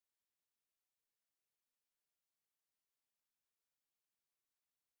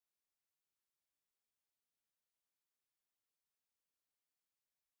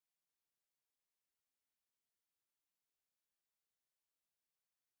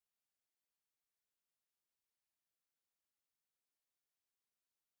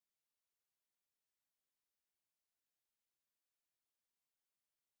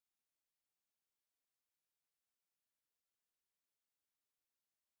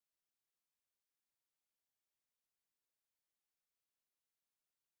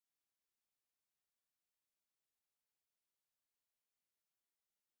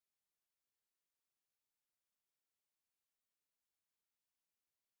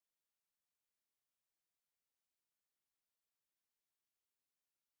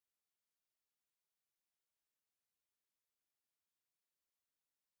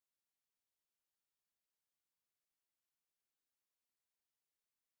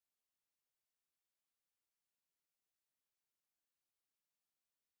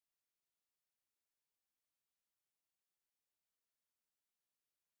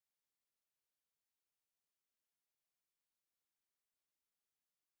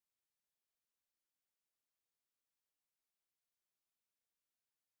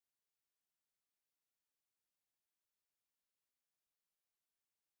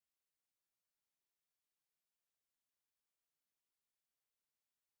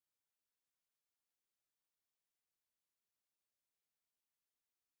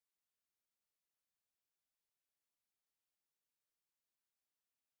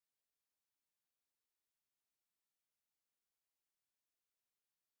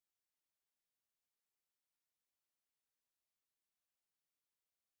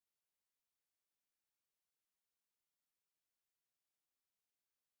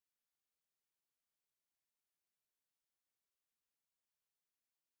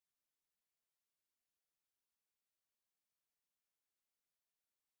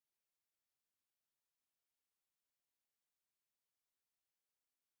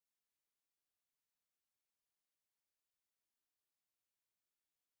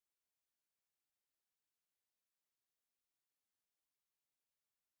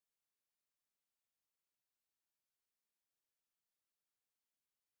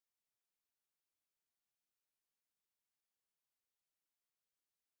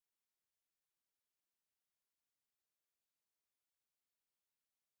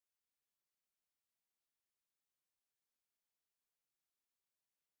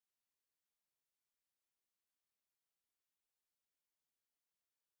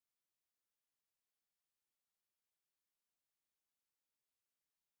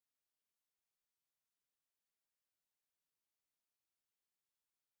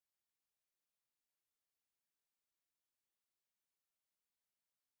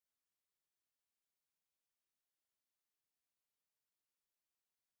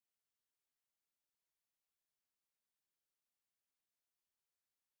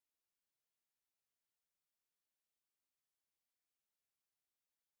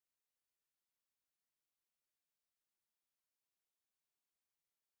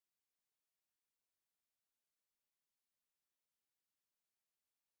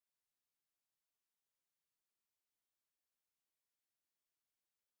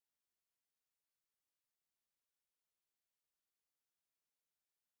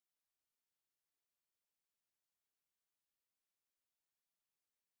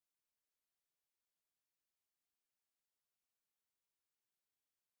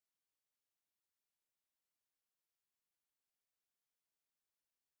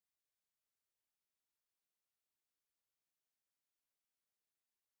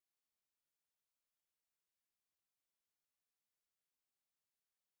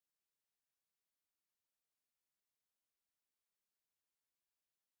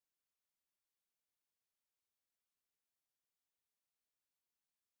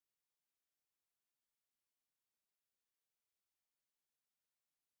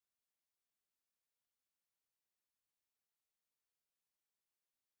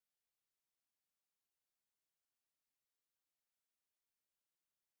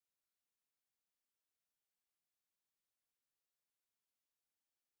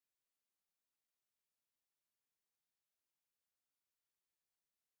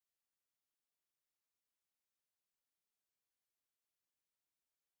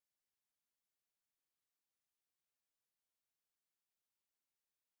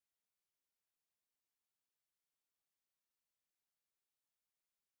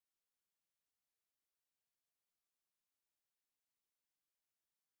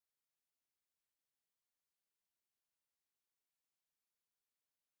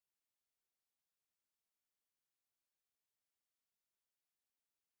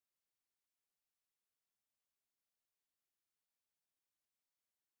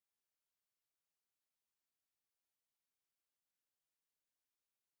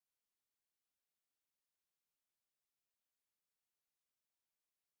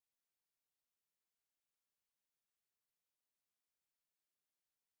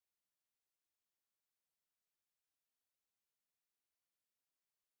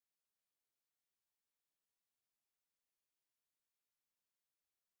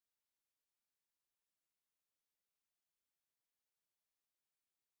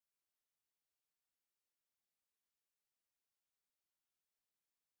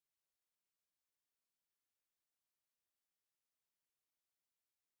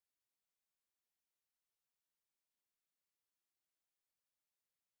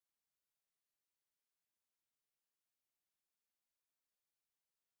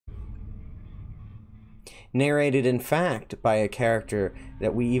Narrated, in fact, by a character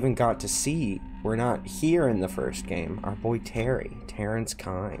that we even got to see. We're not here in the first game. Our boy Terry, Terrence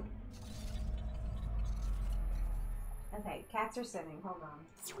Kyne. Okay, cats are sitting. Hold on.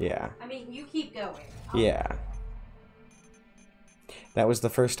 Yeah. I mean, you keep going. Yeah. That was the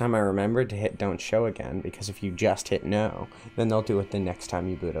first time I remembered to hit don't show again, because if you just hit no, then they'll do it the next time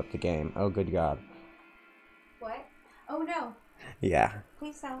you boot up the game. Oh, good God. What? Oh, no. Yeah.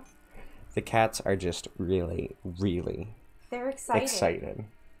 Please don't. The cats are just really, really They're excited.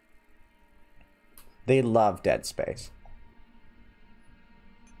 They love Dead Space.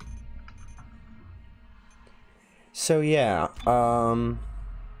 So, yeah,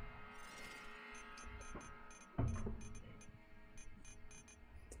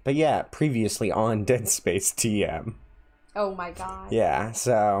 but yeah, previously on Dead Space TM. Oh my God. Yeah,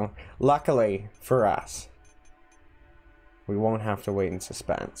 so luckily for us, we won't have to wait in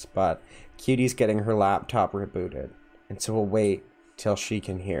suspense, but Cutie's getting her laptop rebooted, and so we'll wait till she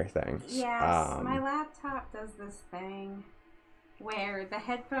can hear things. Yes, my laptop does this thing where the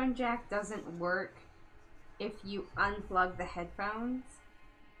headphone jack doesn't work if you unplug the headphones.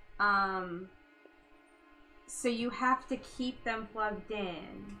 So you have to keep them plugged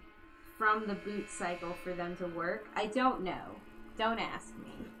in from the boot cycle for them to work. I don't know. Don't ask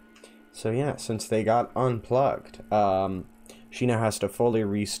me. So yeah, since they got unplugged, she now has to fully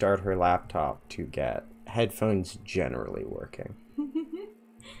restart her laptop to get headphones generally working.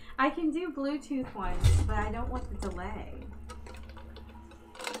 I can do Bluetooth ones, but I don't want the delay.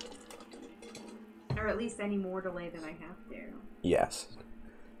 Or at least any more delay than I have to. Yes.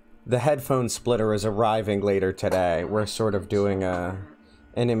 The headphone splitter is arriving later today. We're sort of doing an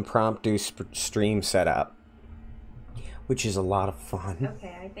impromptu stream setup, which is a lot of fun.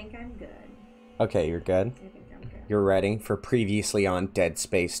 Okay, I think I'm good. Okay, you're good? I think I'm good. You're ready for previously on Dead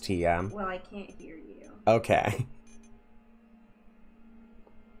Space TM? Well, I can't hear you. Okay.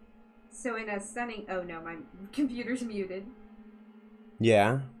 So in a stunning... Oh no, my computer's muted.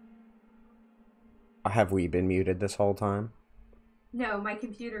 Yeah? Have we been muted this whole time? No, my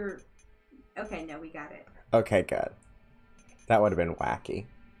computer... Okay, no, we got it. Okay, good. That would have been wacky.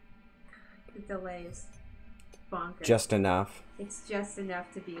 The delay is bonkers. Just enough. It's just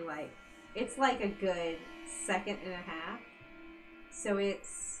enough to be like... It's like a good second and a half. So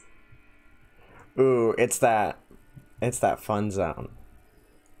it's... Ooh, it's that fun zone.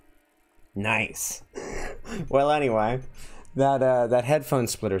 Nice. Well, anyway, that headphone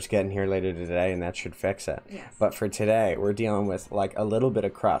splitter's getting here later today, and that should fix it. Yes. But for today, we're dealing with like a little bit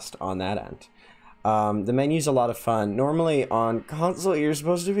of crust on that end. The menu's a lot of fun. Normally on console, you're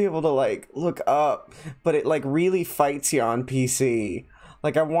supposed to be able to like look up, but it like really fights you on PC.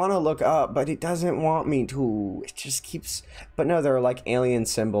 Like, I want to look up, but it doesn't want me to. It just keeps... But no, there are, like, alien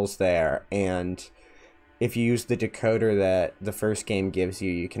symbols there, and if you use the decoder that the first game gives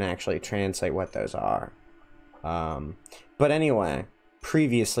you, you can actually translate what those are. But anyway,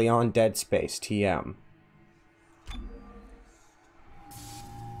 previously on Dead Space TM.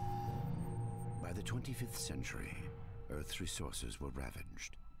 By the 25th century, Earth's resources were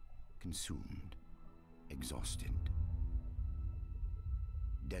ravaged, consumed, exhausted.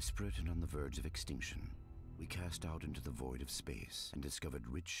 Desperate and on the verge of extinction, we cast out into the void of space and discovered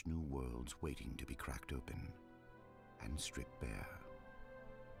rich new worlds waiting to be cracked open and stripped bare.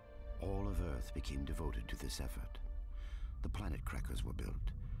 All of Earth became devoted to this effort. The planet crackers were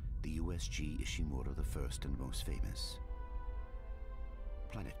built, the USG Ishimura the first and most famous.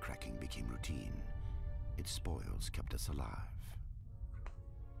 Planet cracking became routine. Its spoils kept us alive.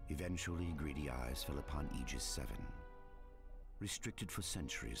 Eventually, greedy eyes fell upon Aegis 7. Restricted for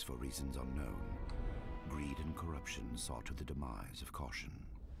centuries for reasons unknown, greed and corruption saw to the demise of caution.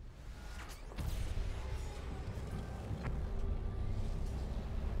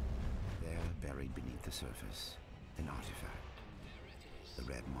 There, buried beneath the surface, an artifact, the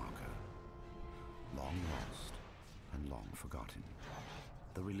Red Marker, long lost and long forgotten.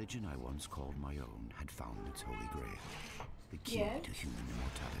 The religion I once called my own had found its holy grail, the key to human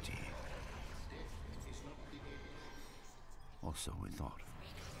immortality. Or so we thought.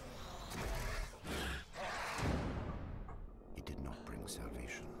 It did not bring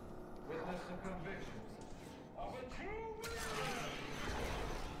salvation.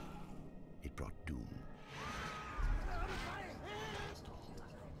 It brought doom.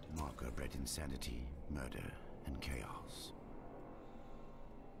 Marker bred insanity, murder, and chaos.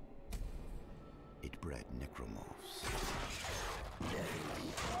 It bred necromorphs.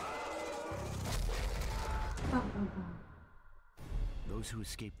 Those who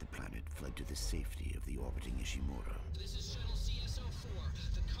escaped the planet fled to the safety of the orbiting Ishimura. This is Shuttle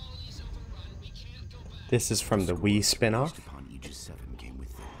CSO-4. The colony's overrun. We can't go back. This is from the Wii spin-off. Based upon Aegis 7 came with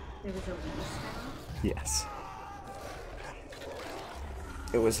them. There was a Wii spin-off? Yes.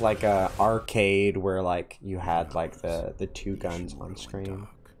 It was like a arcade where like you had like the two guns on screen.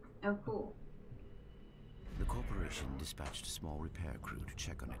 Oh, cool. The corporation dispatched a small repair crew to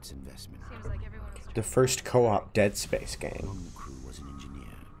check on its investment. Seems like everyone was The first co-op Dead Space game. Among the crew was an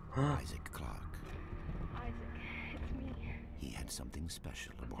engineer, Isaac Clarke. Isaac, it's me. He had something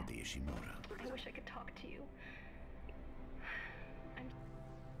special aboard the Ishimura. I wish I could talk to you. I'm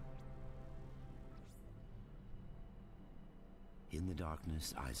In the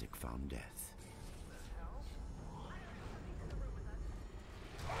darkness, Isaac found death.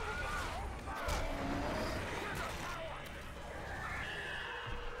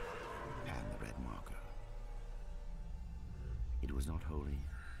 And the red marker. It was not holy,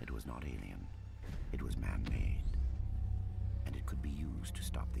 it was not alien, it was man-made. And it could be used to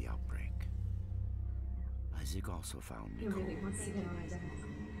stop the outbreak. Isaac also found He Nicole. really wants to get on my desk.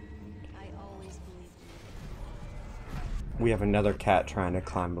 I always believed We have another cat trying to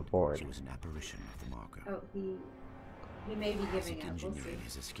climb aboard. She was an apparition of the marker. Oh, he may be Isaac giving up. We'll see. engineering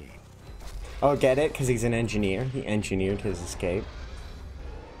his escape. Oh, get it? Because he's an engineer. He engineered his escape.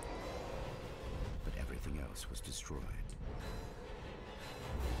 But everything else was destroyed.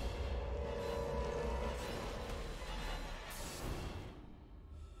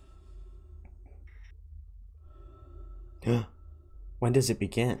 When does it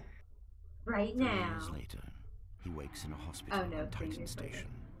begin? Right 3 now. years later, he wakes in a hospital Oh, no, on 3 Titan years later. Station,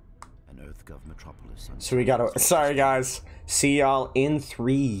 an EarthGov metropolis. On So we gotta. Sorry, guys. See y'all in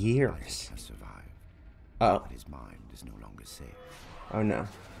 3 Isaac years. has survived, Oh. but his mind is no longer safe. Oh no.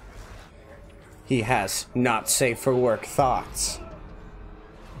 He has not safe for work thoughts.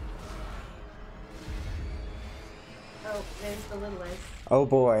 Oh, there's the littlest. Oh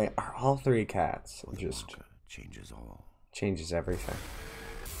boy, are all 3 cats. It The just marker changes all. changes everything.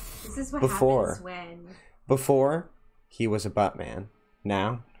 This is what Before. happens when. Before, he was a butt man.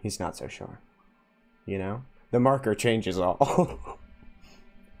 Now, he's not so sure. You know? The marker changes all.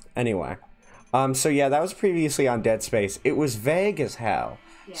 Anyway. So yeah, that was previously on Dead Space. It was vague as hell.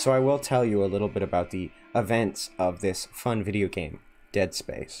 Yeah. So I will tell you a little bit about the events of this fun video game, Dead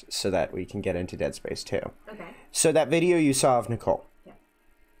Space, so that we can get into Dead Space 2. Okay. So that video you saw of Nicole, Yeah.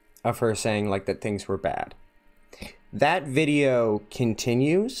 of her saying like that things were bad. That video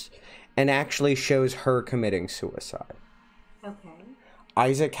continues and actually shows her committing suicide. Okay.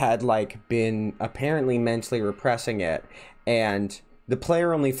 Isaac had like been apparently mentally repressing it, and the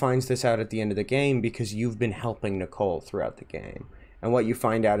player only finds this out at the end of the game because you've been helping Nicole throughout the game. And what you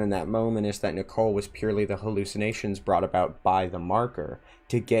find out in that moment is that Nicole was purely the hallucinations brought about by the marker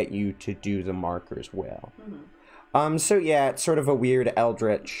to get you to do the marker's will. So yeah, it's sort of a weird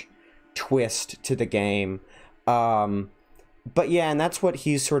eldritch twist to the game. But yeah, and that's what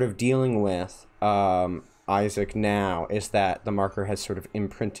he's sort of dealing with, Isaac, now, is that the marker has sort of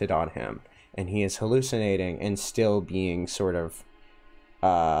imprinted on him, and he is hallucinating and still being sort of,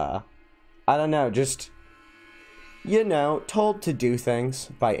 I don't know, just, you know, told to do things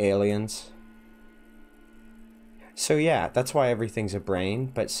by aliens. So yeah, that's why everything's a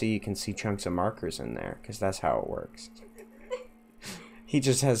brain, but see, you can see chunks of markers in there, because that's how it works. He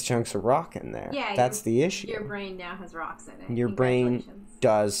just has chunks of rock in there. Yeah. That's the issue. Your brain now has rocks in it. Your brain Congratulations.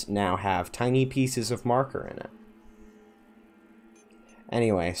 does now have tiny pieces of marker in it.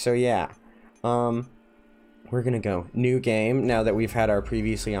 Anyway, so yeah. We're gonna go new game now that we've had our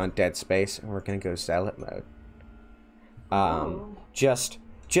previously on Dead Space, and we're gonna go Zealot mode. Oh. Just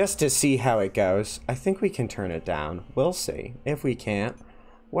to see how it goes. I think we can turn it down. We'll see. If we can't,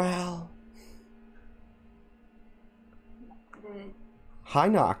 well. Hi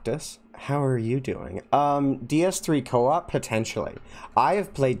Noctis, how are you doing? DS3 co-op, potentially. I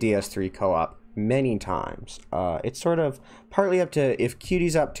have played DS3 co-op many times. It's sort of partly up to if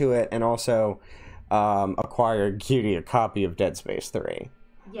Cutie's up to it, and also acquire Cutie a copy of Dead Space 3.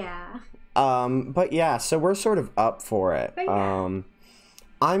 Yeah. But yeah, so we're sort of up for it. But yeah.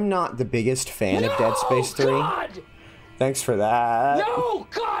 I'm not the biggest fan of Dead Space 3. God! Thanks for that. No!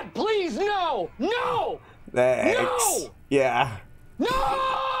 God, please, no! No! Thanks. No! Yeah.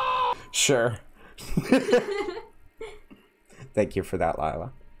 No! Sure. Thank you for that,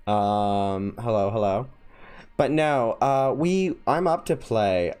 Lila. Hello. But no, I'm up to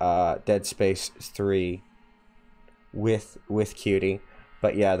play Dead Space 3 with Cutie.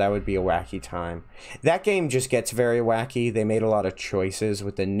 But yeah, that would be a wacky time. That game just gets very wacky. They made a lot of choices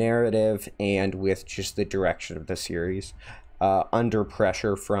with the narrative and with just the direction of the series. Under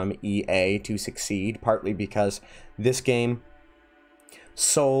pressure from EA to succeed, partly because this game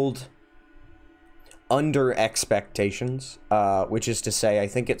sold under expectations, which is to say, I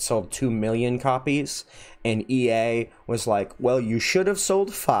think it sold 2 million copies, and EA was like, well, you should have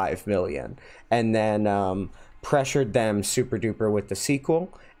sold 5 million, and then pressured them super duper with the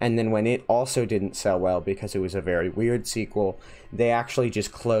sequel. And then when it also didn't sell well because it was a very weird sequel, they actually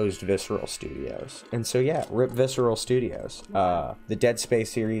just closed Visceral Studios. And so yeah, rip Visceral Studios. The Dead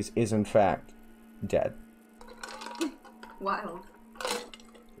Space series is in fact dead. Wild.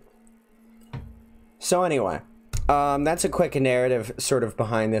 So anyway, that's a quick narrative sort of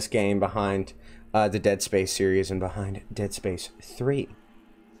behind this game, behind the Dead Space series, and behind Dead Space 3.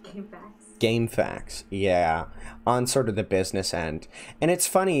 Game facts. Game facts, yeah, on sort of the business end. And it's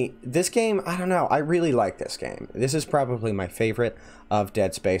funny, this game, I don't know, I really like this game. This is probably my favorite of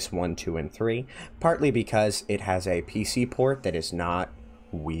Dead Space 1, 2, and 3, partly because it has a PC port that is not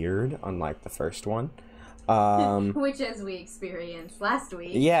weird, unlike the first one. Which, as we experienced last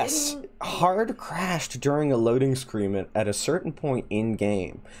week, Yes, hard crashed during a loading screen at a certain point in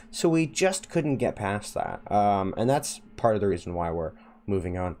game, so we just couldn't get past that. And that's part of the reason why we're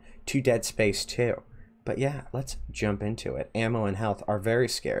moving on to Dead Space 2. But yeah, let's jump into it. Ammo and health are very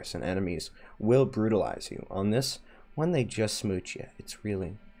scarce, and enemies will brutalize you. On this one, they just smooch you. It's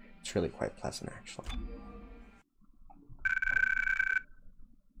really quite pleasant, actually.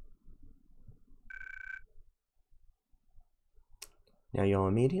 Now you'll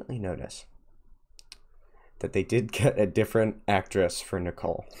immediately notice that they did get a different actress for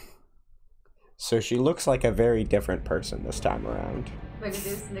Nicole. So she looks like a very different person this time around. But it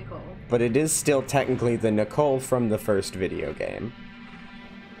is Nicole. But it is still technically the Nicole from the first video game.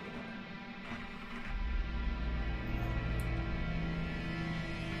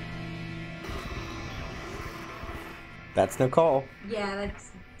 That's Nicole. Yeah,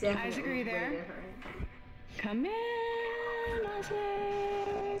 that's definitely Isaac, are you there? way different. Come in,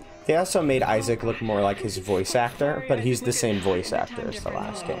 Isaac. They also made Isaac look more like his voice actor, but he's the same voice actor as the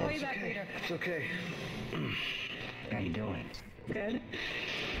last game. It's okay. How you doing? Good.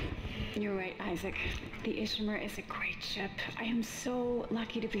 You're right, Isaac. The Ishimura is a great ship. I am so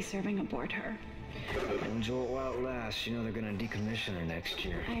lucky to be serving aboard her. Enjoy it while it lasts. You know they're gonna decommission her next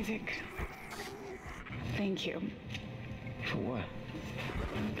year. Isaac, thank you For what?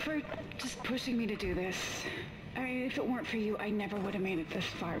 for just pushing me to do this. I mean, if it weren't for you, I never would have made it this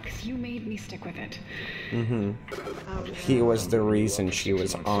far, because you made me stick with it. Mm-hmm. Oh, He was the reason she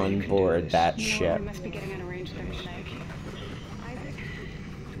was on board that You know, ship. we must be getting on a range there today. Isaac? Isaac, can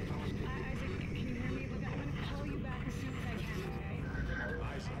you hear me? Look, I'm gonna call you back as soon as I can,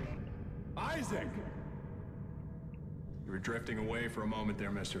 okay? Isaac! You were drifting away for a moment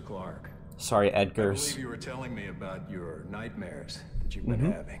there, Mr. Clark. Sorry, I Edgar's. believe you were telling me about your nightmares that you've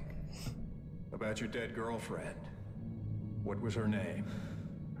been having. About your dead girlfriend. What was her name?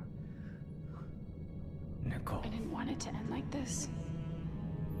 Nicole. I didn't want it to end like this.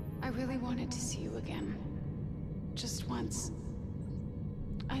 I really wanted to see you again. Just once.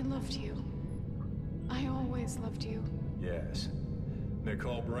 I loved you. I always loved you. Yes.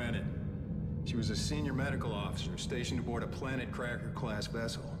 Nicole Brennan. She was a senior medical officer stationed aboard a Planet Cracker-class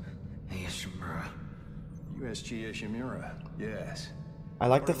vessel. Hey, Ishimura. USG Ishimura, yes. I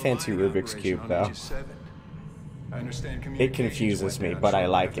like the Part of fancy mining Rubik's operation Cube, on though. Aegis 7. I understand It communications confuses went me, down but I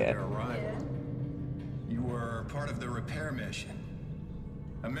shortly like after it. their arrival. You were part of the repair mission.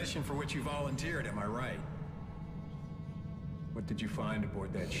 A mission for which you volunteered, am I right? What did you find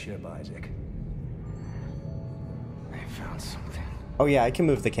aboard that ship, Isaac? I found something. Oh yeah, I can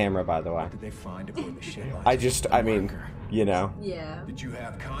move the camera, by the way. What did they find aboard the ship, Isaac? I mean, you know, Yeah. Did you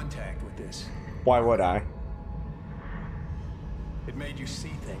have contact with this? why would I? It made you see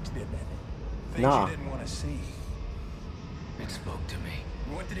things, didn't it? Things Nah. you didn't want to see. It spoke to me.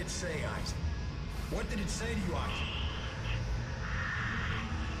 What did it say, Isaac? What did it say to you, Isaac?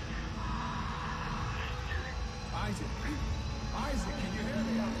 Isaac! Isaac, can you hear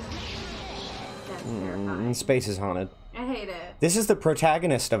me? That's terrifying. Space is haunted. I hate it. This is the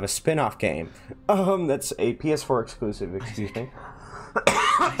protagonist of a spin-off game. That's a PS4 exclusive, excuse me.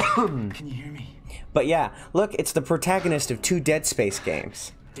 Can you hear me? But yeah, look, it's the protagonist of 2 Dead Space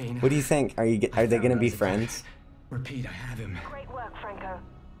games. Dana. What do you think? Are they gonna be friends? Repeat, I have him. Great work, Franco.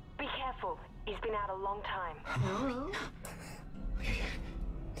 Be careful. He's been out a long time. Oh.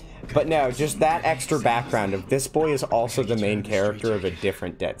 But no, just that extra background of this boy is also the main character of a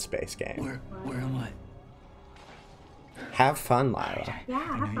different Dead Space game. Where am I? Have fun, Lyra. Yeah, I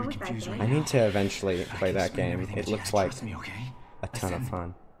know have fun you're with that confused game. right I need to eventually play that Explain game. everything It to you. looks like Trust me, okay? a ton of Listen,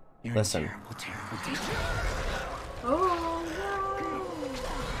 fun. You're Listen. in terrible, terrible danger. Oh no!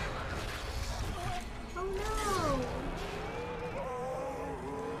 Oh no!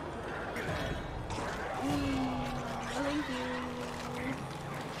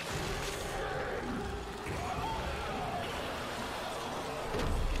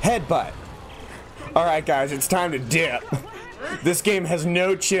 Headbutt. Alright guys, it's time to dip. This game has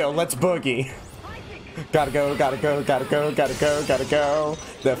no chill. Let's boogie. Gotta go, gotta go, gotta go, gotta go, gotta go.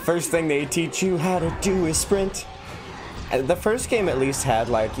 The first thing they teach you how to do is sprint. The first game at least had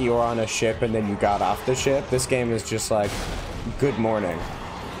like you were on a ship and then you got off the ship. This game is just like, good morning.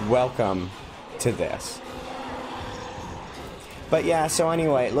 Welcome to this. But yeah, so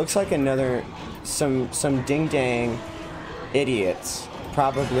anyway, it looks like another, some ding-dang idiots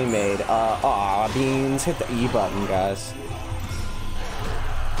probably made, aw, beans, hit the E button, guys.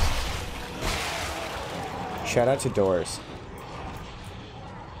 Shout out to Doors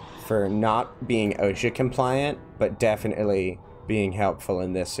for not being OSHA compliant, but definitely being helpful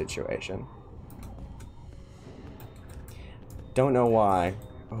in this situation. Don't know why.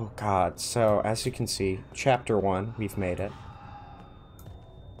 Oh god, so as you can see, chapter 1, we've made it.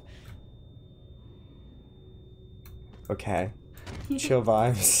 Okay. Chill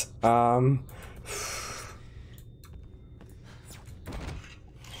vibes.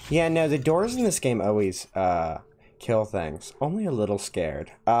 Yeah, no, the doors in this game always, kill things. Only a little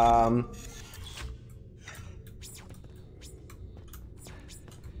scared. I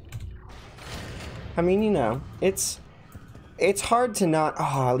mean, you know, it's hard to not,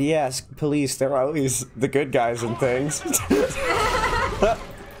 oh, yes, police, they're always the good guys and things.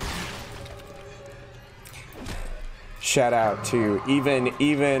 Shout out to even,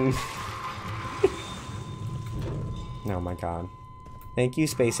 oh my god. Thank you,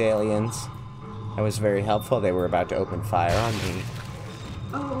 space aliens. That was very helpful. They were about to open fire on me.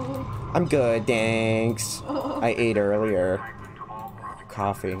 Oh. I'm good, thanks. Oh. I ate earlier.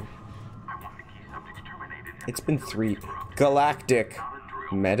 Coffee. It's been 3 galactic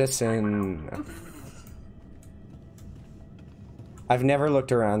medicine. I've never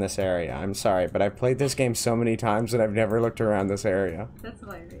looked around this area. I'm sorry, but I've played this game so many times that I've never looked around this area. That's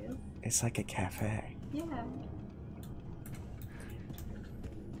hilarious. It's like a cafe. Yeah.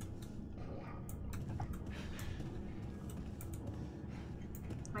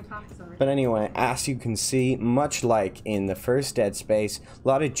 But anyway, as you can see, much like in the first Dead Space, a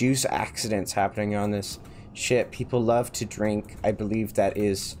lot of juice accidents happening on this ship. People love to drink. I believe that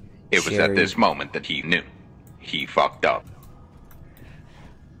is It was at this moment that he knew. He fucked up.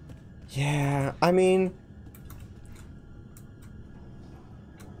 Yeah, I mean,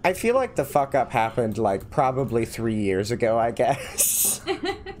 I feel like the fuck up happened like probably 3 years ago, I guess.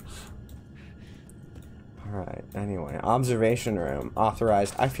 Alright, anyway, observation room,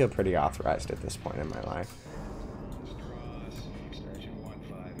 authorized. I feel pretty authorized at this point in my life.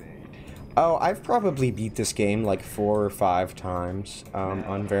 Oh, I've probably beat this game like 4 or 5 times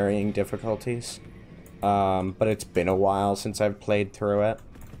on varying difficulties. But it's been a while since I've played through it.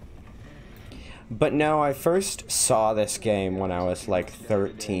 But no, I first saw this game when I was like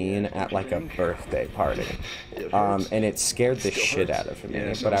 13 at like a birthday party. And it scared the shit out of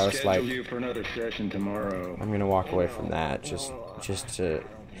me. But I was like, I'm gonna walk away from that just to...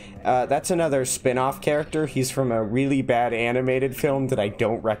 that's another spin-off character. He's from a really bad animated film that I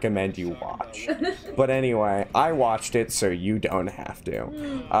don't recommend you watch. But anyway, I watched it so you don't have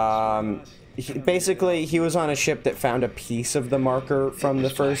to. Basically, he was on a ship that found a piece of the marker from the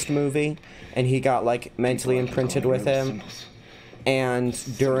first movie, and he got, like, mentally imprinted with him. And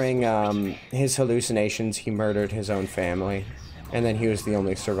during his hallucinations, he murdered his own family, and then he was the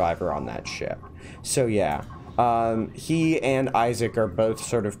only survivor on that ship. So, yeah. He and Isaac are both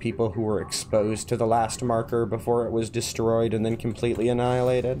sort of people who were exposed to the last marker before it was destroyed and then completely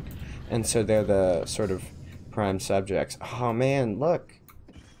annihilated. And so they're the sort of prime subjects. Oh, man, look.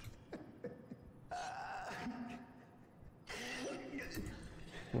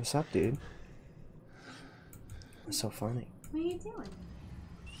 What's up, dude? What's so funny? What are you doing?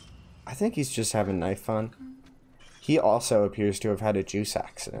 I think he's just having knife fun. He also appears to have had a juice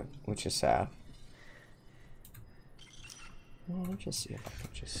accident, which is sad. Well, let's just see if I can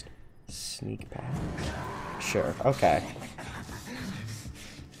just sneak past. Sure, okay.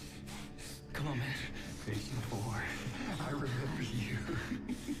 Come on, man. Patient 4. I remember you.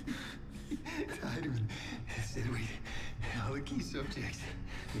 Tideman said we... all the key subjects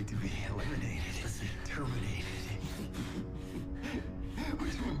need to be eliminated. Listen, terminated.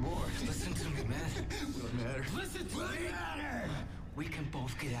 Which one more? Listen to me, man. What matters? Listen to me! Matter! We can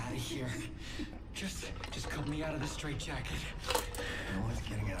both get out of here. Just cut me out of the straitjacket. No one's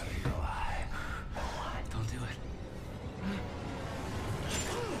getting out of here alive. Don't do it.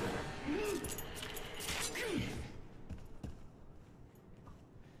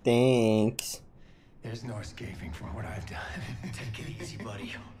 Thanks. There's no escaping from what I've done. Take it easy,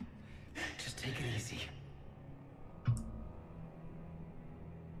 buddy. Just take it easy.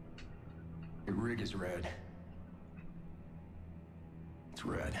 Your rig is red. It's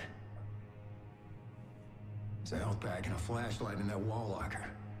red. There's a health pack and a flashlight in that wall locker.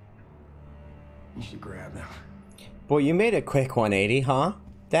 You should grab them. Boy, you made a quick 180, huh?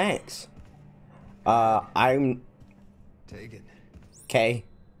 Thanks. I'm... Take it. Okay.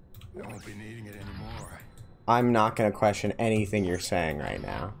 I won't be needing it anymore. I'm not gonna question anything you're saying right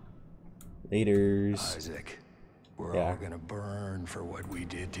now. Leaders. Isaac, we're all gonna burn for what we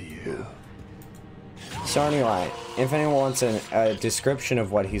did to you. So anyway, if anyone wants a description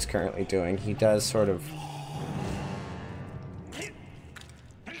of what he's currently doing, he does sort of...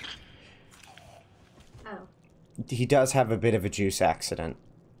 Oh. He does have a bit of a juice accident.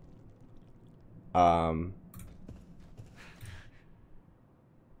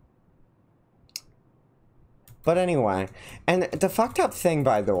 But anyway, and the fucked up thing,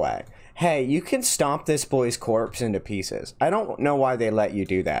 by the way, hey, you can stomp this boy's corpse into pieces. I don't know why they let you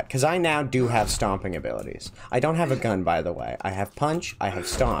do that, because I now do have stomping abilities. I don't have a gun, by the way. I have punch, I have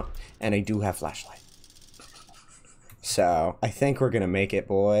stomp, and I do have flashlight. So, I think we're gonna make it,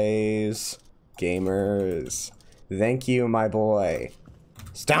 boys. Gamers. Thank you, my boy.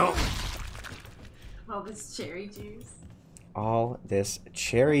 Stomp! All this cherry juice. All this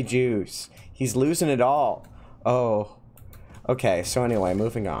cherry juice. He's losing it all. Oh. Okay, so anyway,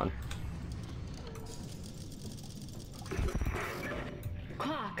 moving on.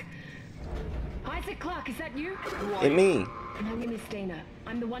 Clark. Isaac Clark, is that you? It me. My name is Dana.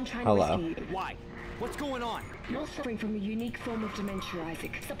 I'm the one trying Hello. to rescue you. Why? What's going on? You're suffering from a unique form of dementia,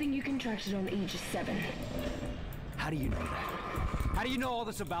 Isaac. Something you contracted on Aegis 7. How do you know that? How do you know all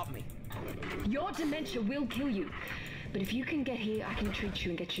this about me? Your dementia will kill you. But if you can get here, I can treat you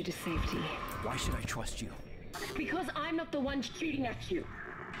and get you to safety. Why should I trust you? Because I'm not the one shooting at you.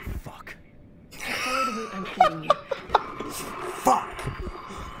 Fuck. Follow the route I'm sending you. Fuck!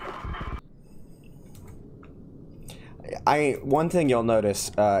 One thing you'll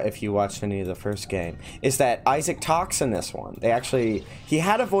notice if you watched any of the first game is that Isaac talks in this one. He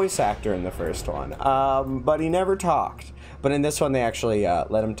had a voice actor in the first one, but he never talked. But in this one, they actually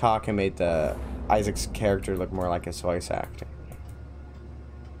let him talk and made Isaac's character look more like his voice acting.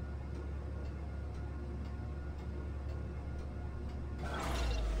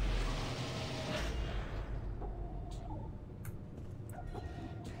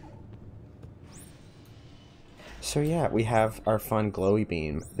 So yeah, we have our fun glowy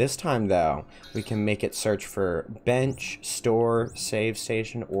beam. This time though, we can make it search for bench, store, save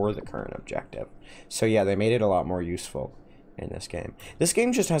station, or the current objective. So yeah, they made it a lot more useful in this game. This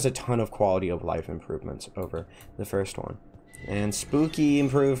game just has a ton of quality of life improvements over the first one. And spooky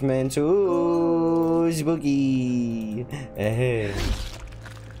improvements. Ooh, spooky. Hey.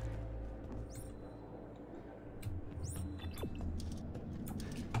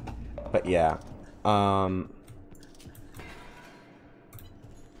 But yeah,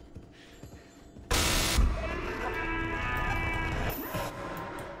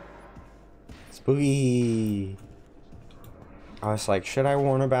 spooky. I was like, should I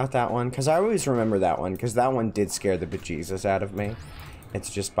warn about that one? Because I always remember that one, because that one did scare the bejesus out of me. It's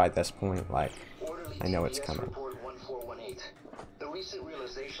just by this point, like, I know it's coming. Report 1418. The recent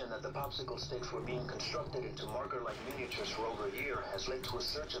realization that the popsicle sticks were being constructed into marker-like miniatures for over a year has led to a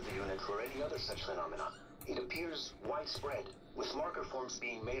search of the unit for any other such phenomenon. It appears widespread, with marker forms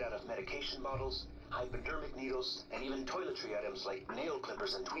being made out of medication bottles, hypodermic needles, and even toiletry items like nail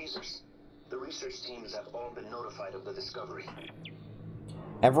clippers and tweezers. The research teams have all been notified of the discovery.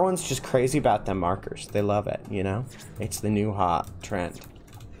 Everyone's just crazy about them markers. They love it, you know? It's the new hot trend.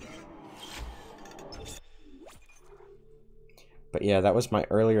 But yeah, that was my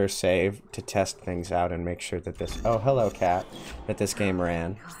earlier save to test things out and make sure that this... Oh, hello, cat. That this game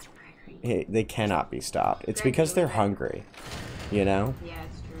ran. They cannot be stopped. It's because they're hungry, you know? Yeah,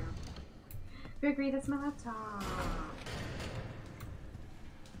 it's true. Gregory, that's my laptop.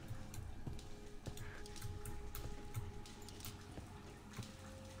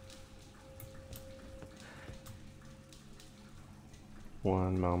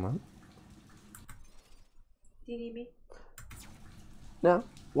 One moment. Do you need me? No.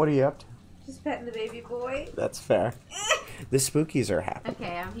 What are you up to? Just petting the baby boy. That's fair. The spookies are happening.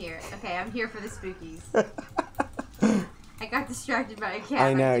 Okay, I'm here. Okay, I'm here for the spookies. I got distracted by a cat.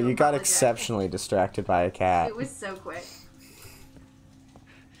 I know, you got apologize. exceptionally distracted by a cat. It was so quick.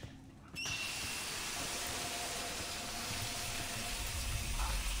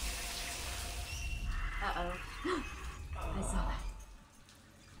 Uh-oh. I saw that.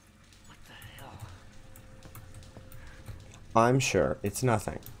 I'm sure it's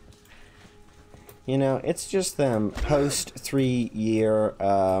nothing. You know, it's just them post 3-year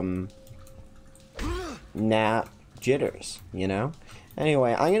nap jitters, you know?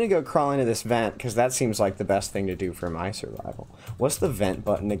 Anyway, I'm gonna go crawl into this vent, because that seems like the best thing to do for my survival. What's the vent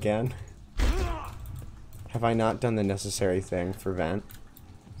button again? Have I not done the necessary thing for vent?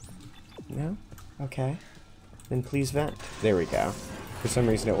 No? Okay. Then please vent. There we go. For some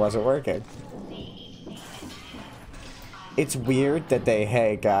reason it wasn't working. It's weird that they,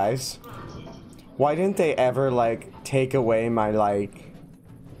 hey guys, why didn't they ever, like, take away my, like,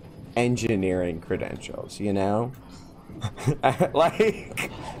 engineering credentials, you know?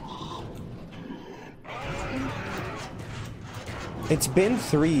 Like, it's been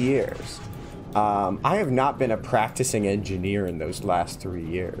 3 years. I have not been a practicing engineer in those last 3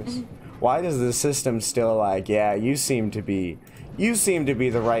 years. Why does the system still like, yeah, you seem to be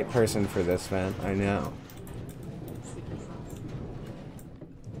the right person for this, man. I know.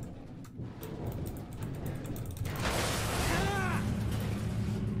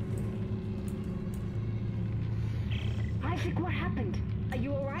 Isaac, what happened? Are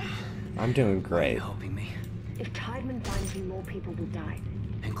you alright? I'm doing great. Helping me, If Tideman finds you, more people will die.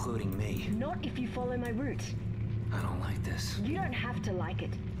 including me. Not if you follow my route. I don't like this. You don't have to like it.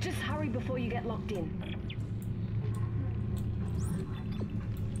 Just hurry before you get locked in.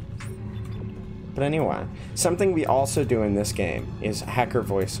 But anyway, something we also do in this game is hacker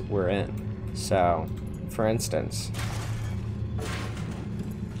voice we're in. So, for instance,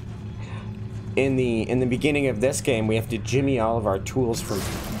 in the beginning of this game, we have to jimmy all of our tools from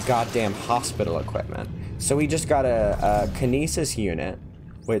goddamn hospital equipment. So we just got a kinesis unit,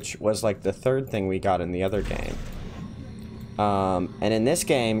 which was like the third thing we got in the other game. And in this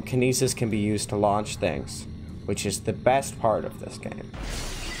game, kinesis can be used to launch things, which is the best part of this game.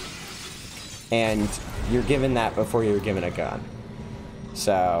 And you're given that before you're given a gun.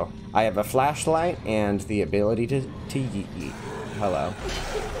 So, I have a flashlight and the ability to yeet yeet. Hello.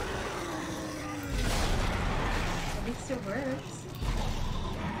 At least it works.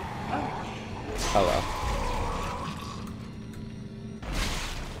 Oh. Hello.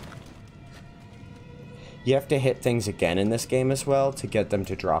 You have to hit things again in this game as well to get them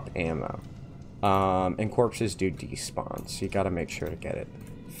to drop ammo. And corpses do despawn, so you gotta make sure to get it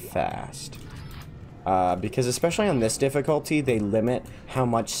fast. Because especially on this difficulty, they limit how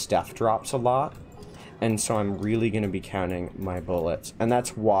much stuff drops a lot. And so I'm really gonna be counting my bullets. And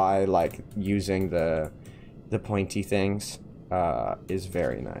that's why, like, using the pointy things is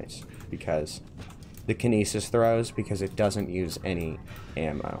very nice. Because the kinesis throws, because it doesn't use any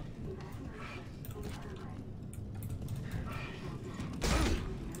ammo.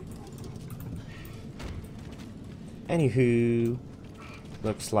 Anywho,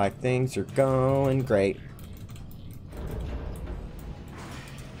 looks like things are going great.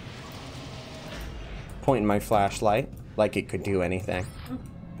 Pointing my flashlight like it could do anything.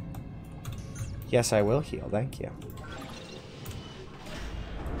 Yes, I will heal, thank you.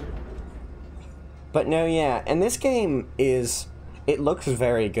 But no, yeah, and this game is, it looks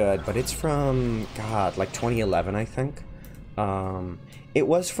very good, but it's from, God, like 2011, I think. It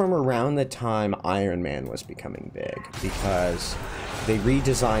was from around the time Iron Man was becoming big, because they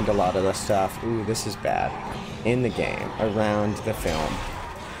redesigned a lot of the stuff, ooh, this is bad, in the game, around the film.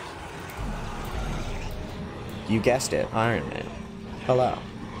 You guessed it, Iron Man. Hello.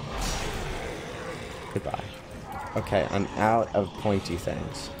 Goodbye. Okay, I'm out of pointy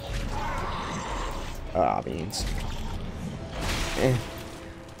things. Ah, beans. Eh.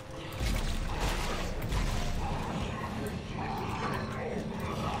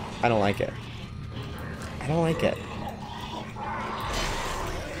 I don't like it. I don't like it.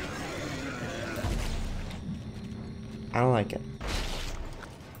 I don't like it.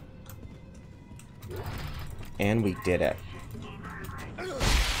 And we did it.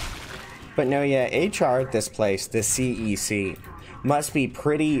 But no, yeah, HR at this place, the CEC, must be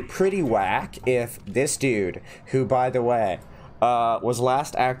pretty whack if this dude, who, by the way, was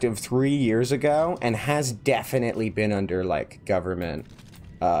last active 3 years ago and has definitely been under, like, government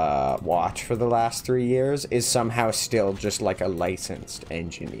watch for the last 3 years, is somehow still just like a licensed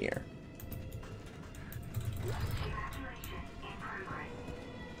engineer.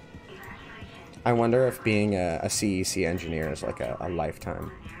 I wonder if being a CEC engineer is like a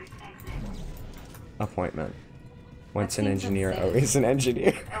lifetime appointment. Once an engineer, always an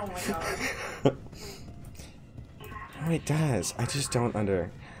engineer. Oh my god. Oh, it does. I just don't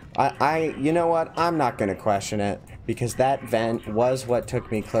you know what? I'm not gonna question it, because that vent was what took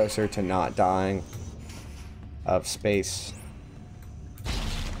me closer to not dying of space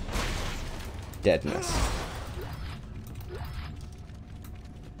deadness.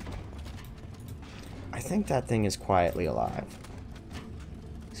 I think that thing is quietly alive.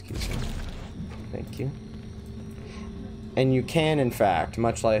 Excuse me. Thank you. And you can, in fact,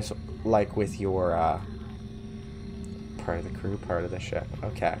 much like with your part of the crew, part of the ship.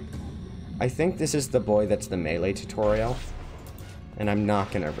 Okay. I think this is the boy that's the melee tutorial. And I'm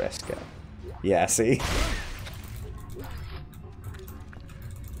not gonna risk it. Yeah, see?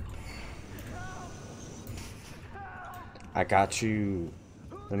 I got you.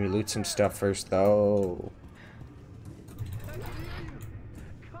 Let me loot some stuff first, though.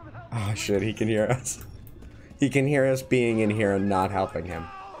 Oh shit, he can hear us. He can hear us being in here and not helping him.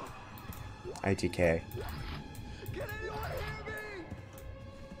 ITK.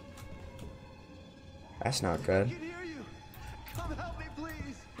 That's not good.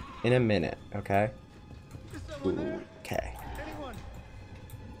 In a minute, okay? Okay.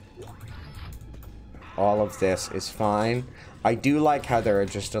 All of this is fine. I do like how there are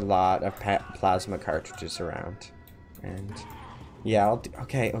just a lot of plasma cartridges around. And yeah, I'll do,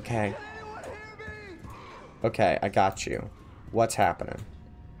 okay. Okay, I got you. What's happening?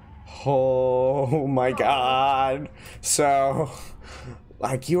 Oh my god. So,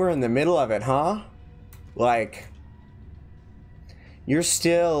 like, you were in the middle of it, huh? Like, you're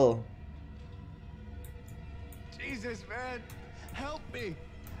still... Jesus, man. Help me.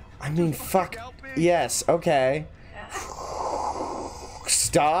 I mean, fuck. Yes, okay.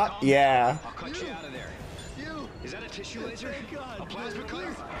 Stop? Yeah. I'll cut you out of there. You. Is that a tissue laser? A plasma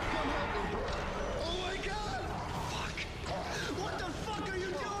cutter? Oh my god! Fuck. What the fuck are you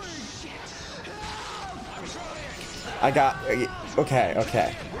doing? Shit. Help! I'm trying. I got...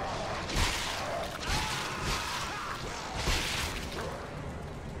 Okay.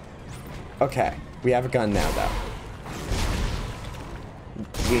 Okay, we have a gun now, though.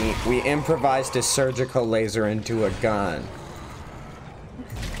 We improvised a surgical laser into a gun.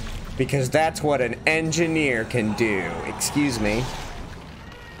 Because that's what an engineer can do. Excuse me.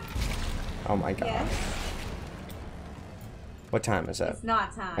 Oh my god. Yes. What time is it? It's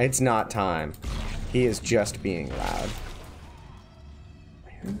not time. It's not time. He is just being loud.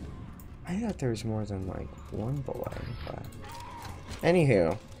 I thought there was more than, like, one boy, but...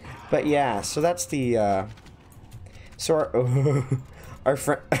 Anywho. But yeah, so that's the, so our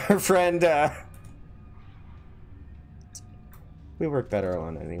friend, we work better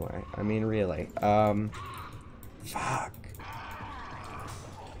alone anyway. I mean, really. Fuck.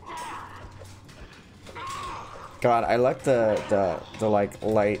 God, I like the like,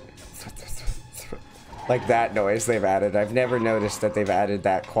 light, like that noise they've added. I've never noticed that they've added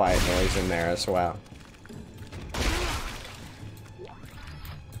that quiet noise in there as well.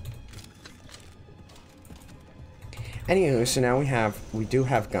 Anywho, so now we do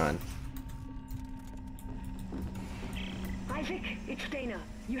have gun. Isaac, it's Dana.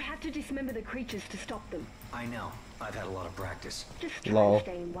 You had to dismember the creatures to stop them. I know. I've had a lot of practice. Just try Lol. to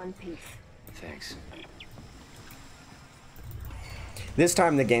stay in one piece. Thanks. This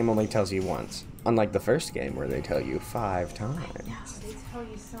time the game only tells you once. Unlike the first game where they tell you 5 times. I know, they tell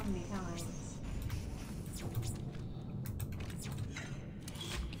you so many times.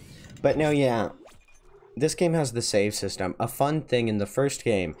 But no, yeah. This game has the save system. A fun thing in the first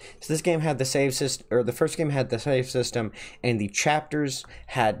game. So this game had the save system, or the first game had the save system, and the chapters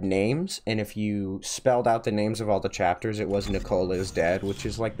had names, and if you spelled out the names of all the chapters, it was Nicole is dead, which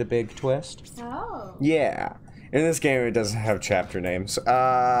is like the big twist. Oh. Yeah. In this game, it doesn't have chapter names.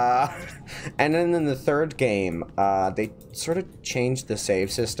 And then in the third game, they sort of changed the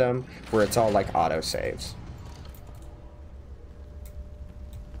save system, where it's all like auto-saves.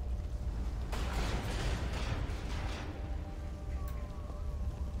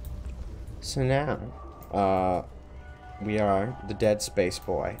 So now, we are the Dead Space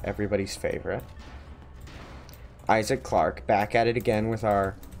Boy, everybody's favorite. Isaac Clarke, back at it again with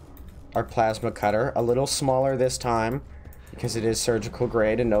our plasma cutter. A little smaller this time, because it is surgical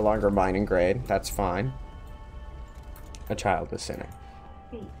grade and no longer mining grade. That's fine. A child is sinning.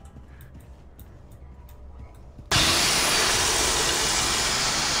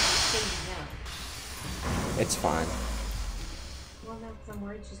 It's fine. Well, no, because I'm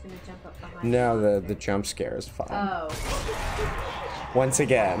worried she's going to jump up behind No, the jump scare is fine. Oh. Once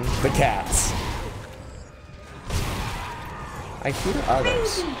again, the cats. I hear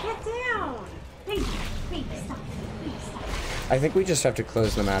others. Baby, get down! Baby, baby, stop. Baby, stop. I think we just have to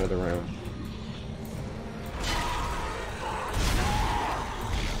close them out of the room.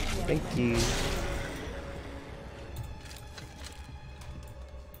 Thank you.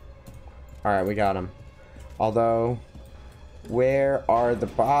 Alright, we got him. Although, where are the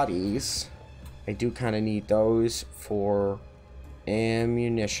bodies? I do kind of need those for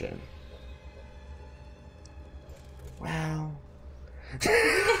ammunition. Wow.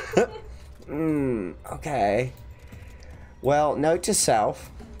 Okay. Well, note to self,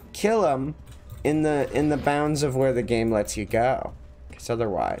 kill him in the bounds of where the game lets you go. Because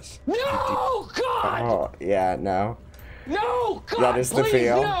otherwise... No, God! Oh, yeah, no. No, God, that is the please,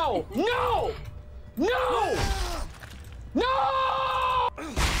 feel. no! No! No! No!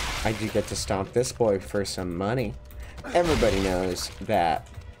 I do get to stomp this boy for some money. Everybody knows that.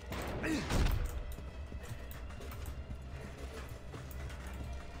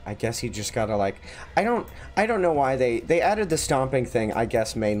 I guess you just gotta like, I don't know why they added the stomping thing, I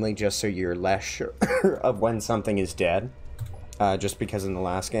guess mainly just so you're less sure of when something is dead. Just because in the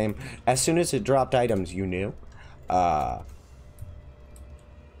last game, as soon as it dropped items, you knew.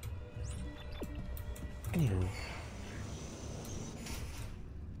 Anyway.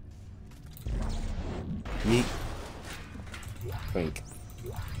 Yeet. Wink.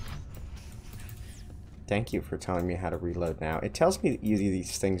 Thank you for telling me how to reload now. It tells me that you do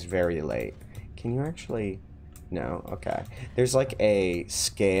these things very late. Can you actually... No? Okay. There's like a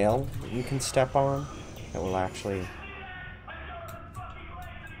scale you can step on that will actually...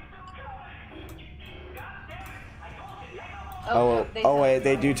 Oh wait,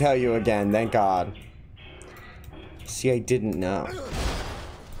 they do tell you again, thank God. See, I didn't know.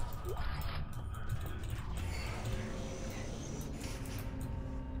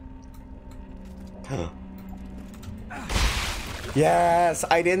 Yes,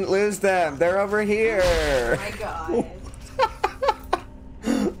 I didn't lose them. They're over here. Oh my God.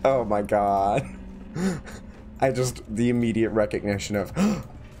 Oh my God. The immediate recognition of...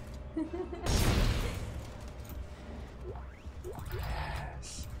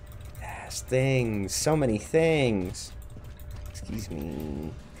 Yes. Yes, things. So many things. Excuse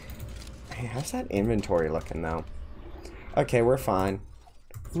me. Hey, how's that inventory looking though? Okay, we're fine.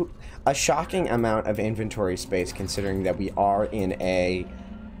 A shocking amount of inventory space considering that we are in a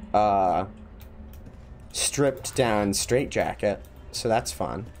stripped down straitjacket, so that's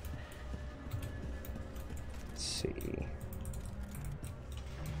fun. Let's see.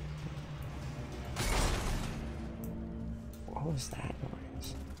 What was that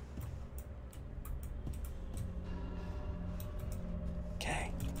noise?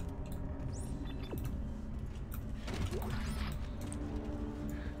 Okay.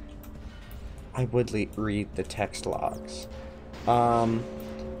 I would read the text logs. But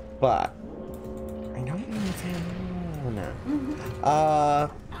I know you no.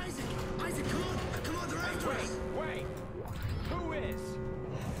 Isaac, come on, they're after us. Wait, who is?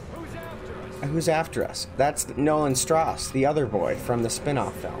 Who's after us? Who's after us? That's Nolan Strauss, the other boy from the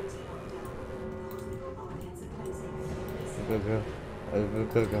spin-off film.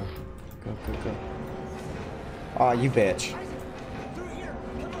 Go. Aw, you bitch.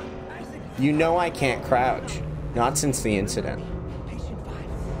 You know I can't crouch. Not since the incident.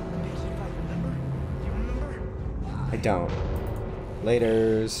 I don't.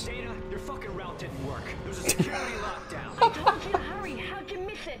 Laters. Dana, your fucking route didn't work. There's a security lockdown. I told you to hurry. How'd you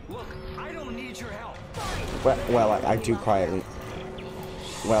miss it? Look, I don't need your help. Well, I do quietly.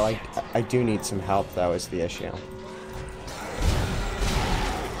 Well, I do need some help, though, is the issue.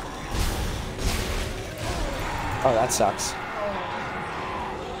 Oh, that sucks.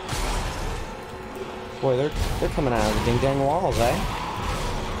 Boy, they're coming out of the ding-dang walls, eh?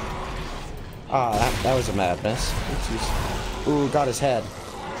 Ah, that was a mad miss. Oopsies. Ooh, got his head.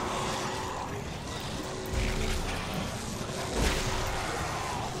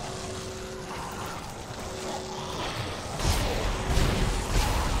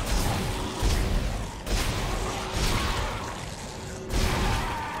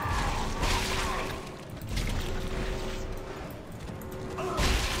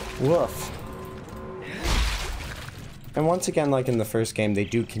 Woof. And once again, like in the first game, they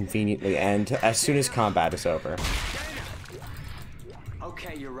do conveniently end as soon as combat is over.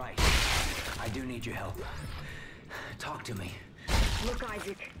 Okay, you're right. I do need your help. Talk to me. Look,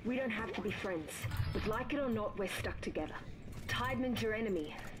 Isaac, we don't have to be friends. But like it or not, we're stuck together. Tideman's your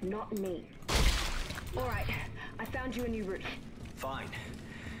enemy, not me. Alright, I found you a new route. Fine.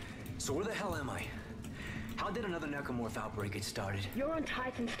 So where the hell am I? How did another necromorph outbreak get started? You're on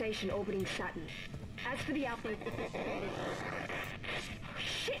Titan Station orbiting Saturn. As for the outbreak...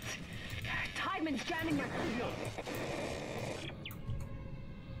 Shit! Tideman's jamming my...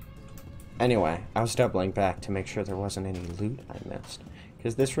 Anyway, I was doubling back to make sure there wasn't any loot I missed.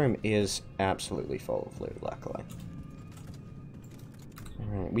 Because this room is absolutely full of loot, luckily.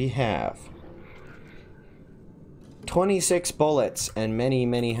 Alright, we have 26 bullets and many,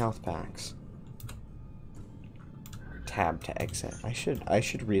 many health packs. Tab to exit. I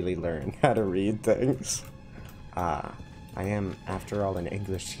should really learn how to read things. I am, after all, an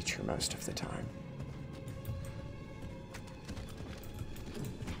English teacher most of the time.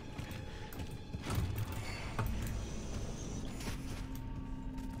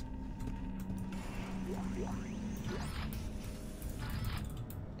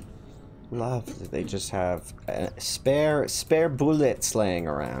 Love that they just have spare bullets laying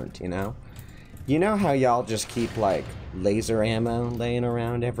around, you know? You know how y'all just keep, like, laser ammo laying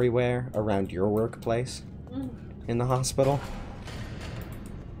around everywhere around your workplace? In the hospital?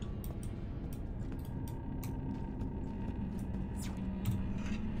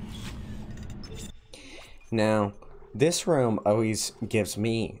 Now, this room always gives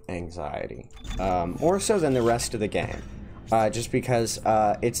me anxiety. More so than the rest of the game. Just because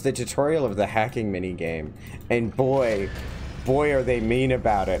it's the tutorial of the hacking minigame. And boy are they mean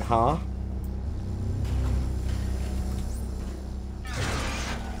about it, huh?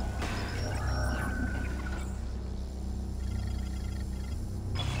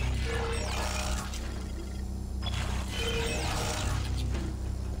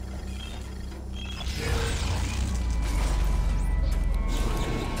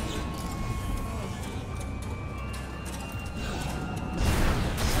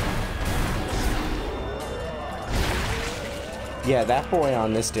 Yeah, that boy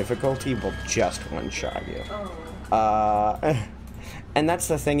on this difficulty will just one-shot you. And that's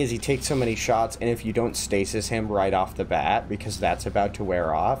the thing, is he takes so many shots, and if you don't stasis him right off the bat, because that's about to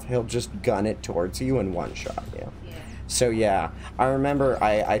wear off, he'll just gun it towards you and one-shot you. Yeah. So yeah, I remember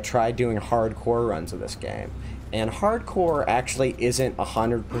I tried doing hardcore runs of this game, and hardcore actually isn't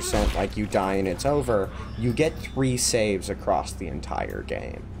 100% like you die and it's over. You get 3 saves across the entire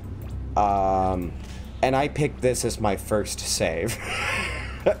game. And I picked this as my first save.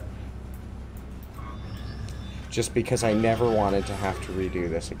 Just because I never wanted to have to redo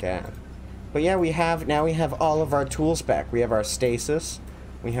this again. But yeah, now we have all of our tools back. We have our stasis,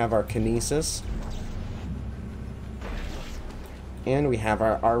 we have our kinesis, and we have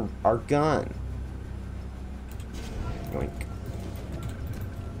our gun. Yoink.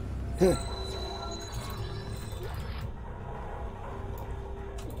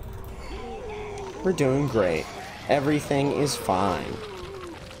 We're doing great. Everything is fine.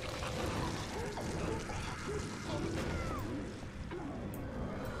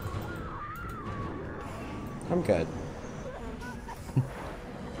 I'm good.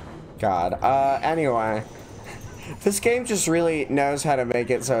 God. Anyway. This game just really knows how to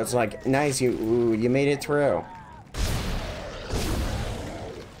make it so it's like, nice, you made it through.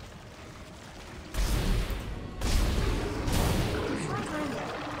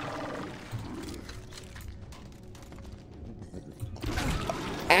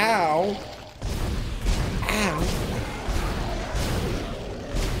 Ow! Ow!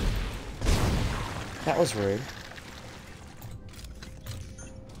 That was rude.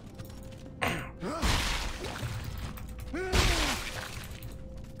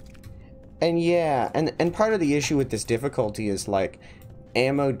 And yeah, and part of the issue with this difficulty is, like,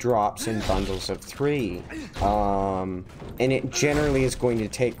 ammo drops in bundles of 3. And it generally is going to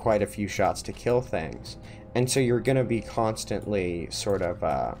take quite a few shots to kill things. And so you're gonna be constantly sort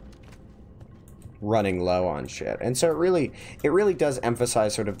of running low on shit. And so it really does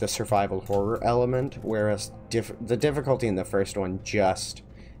emphasize sort of the survival horror element, whereas the difficulty in the first one just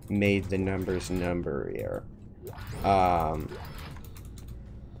made the numbers numberier.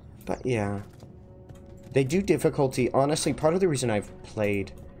 But yeah, they do difficulty. Honestly, part of the reason I've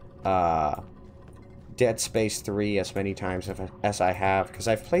played Dead Space 3 as many times as I have, because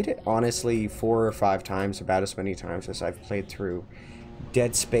I've played it honestly 4 or 5 times, about as many times as I've played through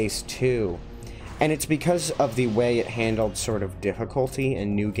Dead Space 2. And it's because of the way it handled sort of difficulty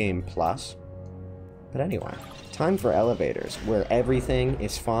in New Game Plus. But anyway, time for elevators, where everything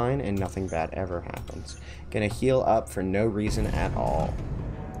is fine and nothing bad ever happens. Gonna heal up for no reason at all.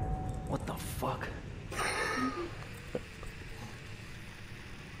 What the fuck?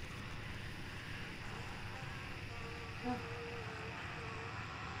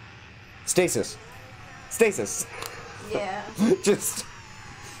 Stasis. Stasis. Yeah. Just...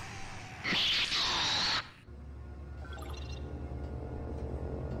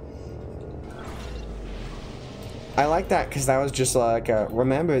 I like that, because that was just like,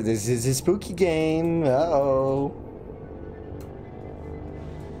 remember, this is a spooky game. Uh-oh.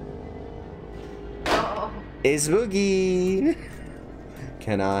 Uh-oh. It's spooky.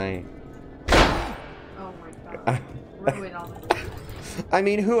 Can I? Oh my god. Ruin all this. I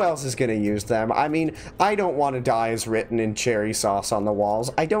mean, who else is gonna use them? I mean, I don't want to die as written in cherry sauce on the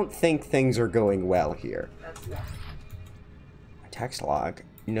walls. I don't think things are going well here. That's good. Text log.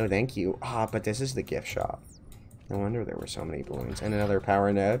 No, thank you. Ah, but this is the gift shop. No wonder there were so many balloons. And another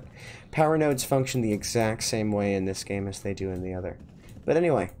power node. Power nodes function the exact same way in this game as they do in the other. But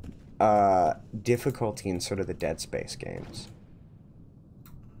anyway, difficulty in sort of the Dead Space games.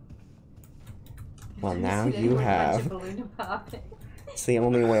 Well, now you have... It's the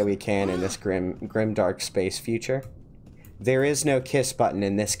only way we can in this grim dark space future. There is no kiss button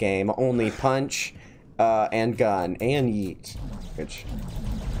in this game. Only punch, and gun, and yeet. Which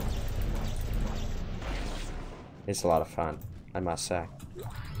is a lot of fun, I must say.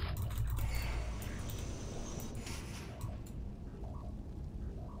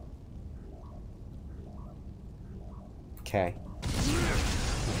 Okay.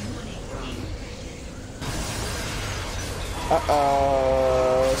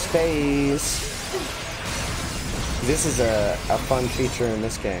 Uh-oh, space. This is a fun feature in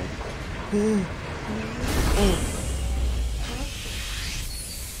this game.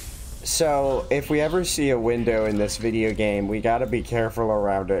 So, if we ever see a window in this video game, we gotta be careful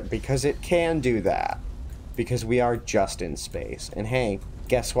around it, because it can do that. Because we are just in space. And hey,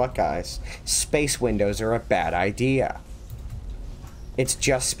 guess what, guys? Space windows are a bad idea. It's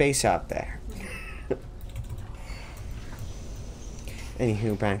just space out there.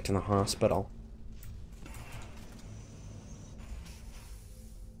 Anywho, back to the hospital.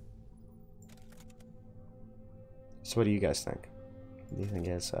 So what do you guys think? Do you think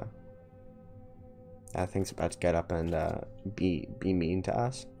is that thing's about to get up and be mean to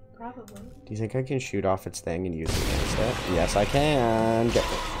us? Probably. Do you think I can shoot off its thing and use it against it? Yes, I can. Get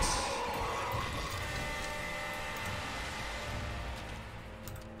it.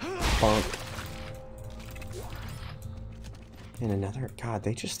 Bonk. And another, God,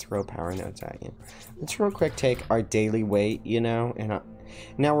 they just throw power nodes at you. Let's real quick take our daily weight, you know, and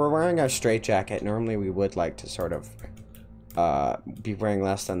now we're wearing our straitjacket. Normally we would like to sort of be wearing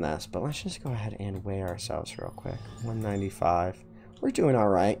less than this, but let's just go ahead and weigh ourselves real quick. 195. We're doing all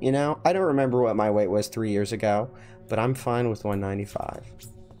right, you know. I don't remember what my weight was 3 years ago, but I'm fine with 195.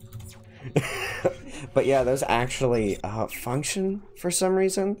 But yeah, those actually function for some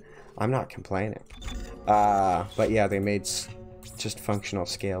reason. I'm not complaining. But yeah, they made just functional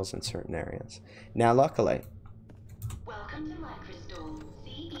scales in certain areas. Now, luckily. Welcome to Microstore.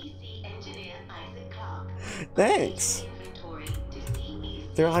 CEC engineer Isaac Clarke. Thanks.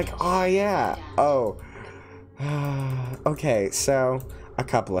 They're like, oh yeah. Oh. Okay, so a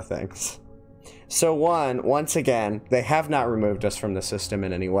couple of things. So one, once again, they have not removed us from the system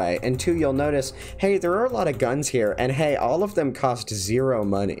in any way. And two, you'll notice, hey, there are a lot of guns here, and hey, all of them cost 0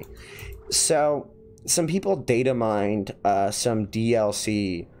 money. So some people data mined some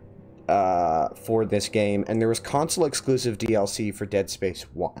DLC for this game, and there was console exclusive DLC for Dead Space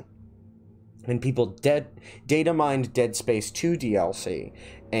 1. And people data mined Dead Space 2 DLC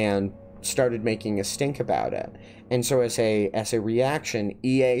and started making a stink about it. And so as a reaction,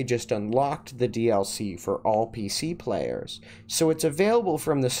 EA just unlocked the DLC for all PC players. So it's available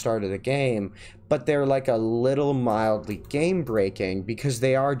from the start of the game, but they're like a little mildly game breaking because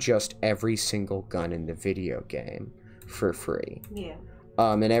they are just every single gun in the video game for free. Yeah.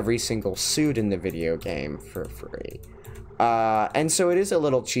 And every single suit in the video game for free. And so it is a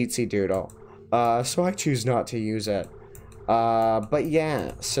little cheatsy doodle. So I choose not to use it. But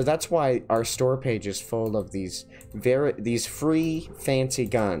yeah, so that's why our store page is full of these free fancy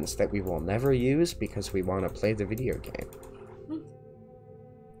guns that we will never use because we want to play the video game.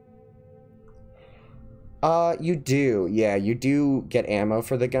 You do, yeah, you do get ammo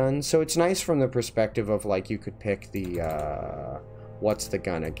for the gun, so it's nice from the perspective of, like, you could pick the, what's the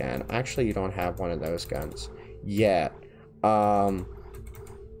gun again? Actually, you don't have one of those guns yet.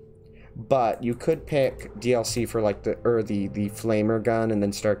 But you could pick DLC for like the flamer gun and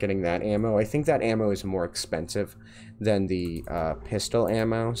then start getting that ammo. I think that ammo is more expensive than the pistol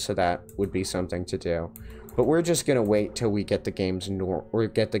ammo, so that would be something to do. But we're just gonna wait till we get the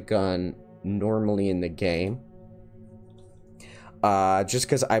get the gun normally in the game. Just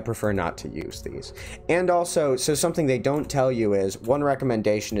because I prefer not to use these. And also, so something they don't tell you is, one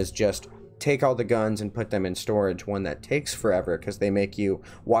recommendation is just take all the guns and put them in storage, one that takes forever because they make you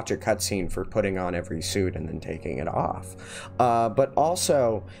watch a cutscene for putting on every suit and then taking it off. But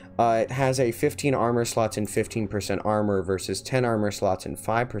also, it has a 15 armor slots and 15% armor versus 10 armor slots and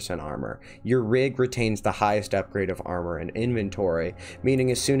 5% armor. Your rig retains the highest upgrade of armor and inventory, meaning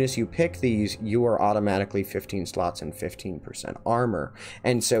as soon as you pick these, you are automatically 15 slots and 15% armor.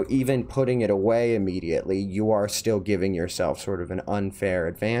 And so even putting it away immediately, you are still giving yourself sort of an unfair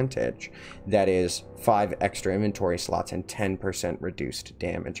advantage. That is 5 extra inventory slots and 10% reduced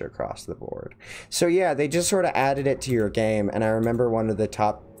damage across the board. So yeah, they just sort of added it to your game, and I remember one of the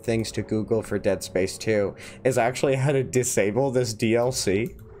top things to Google for Dead Space 2 is actually how to disable this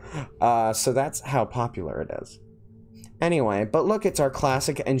DLC. So that's how popular it is. Anyway, but look, it's our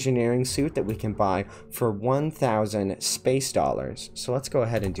classic engineering suit that we can buy for 1,000 space dollars. So let's go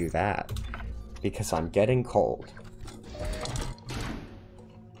ahead and do that, because I'm getting cold.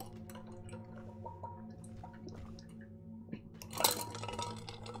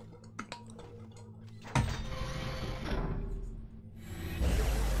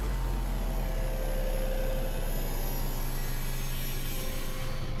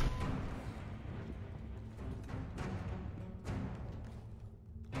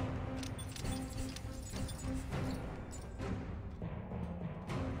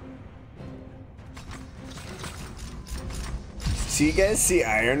 So you guys see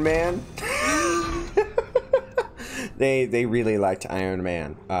Iron Man? They really liked Iron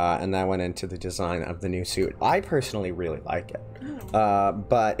Man, and that went into the design of the new suit. I personally really like it,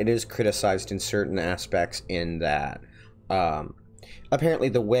 but it is criticized in certain aspects in that apparently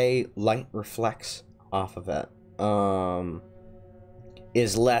the way light reflects off of it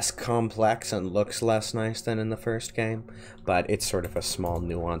is less complex and looks less nice than in the first game, but it's sort of a small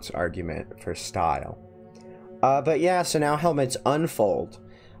nuanced argument for style. But yeah, so now helmets unfold.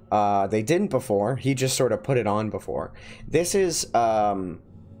 They didn't before. He just sort of put it on before. This is a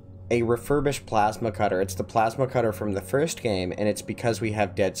refurbished plasma cutter. It's the plasma cutter from the first game, and it's because we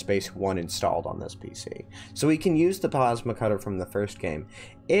have Dead Space 1 installed on this PC. So we can use the plasma cutter from the first game.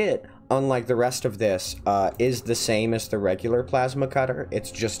 It, unlike the rest of this, is the same as the regular plasma cutter.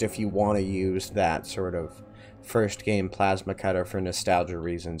 It's just if you want to use that sort of first game plasma cutter for nostalgia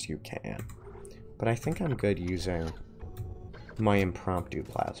reasons, you can. But I think I'm good using my impromptu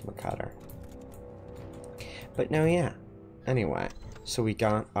plasma cutter. But no, yeah. Anyway, so we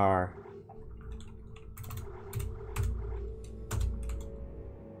got our...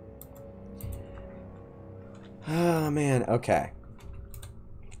 Oh, man, okay.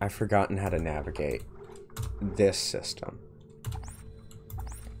 I've forgotten how to navigate this system.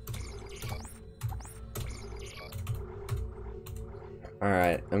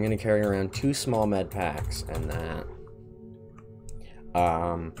 Alright, I'm gonna carry around 2 small med packs and that.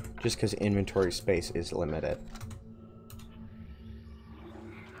 Just because inventory space is limited.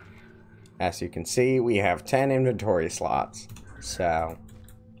 As you can see, we have 10 inventory slots. So...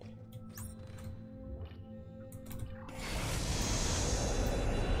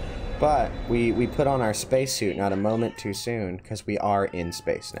 But we put on our spacesuit not a moment too soon, because we are in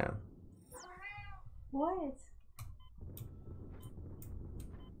space now. What?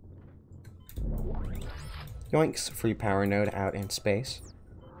 Yoinks, free power node out in space.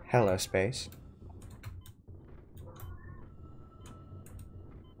 Hello, space.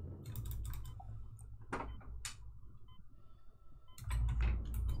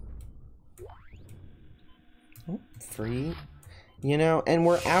 Oh, free. You know, and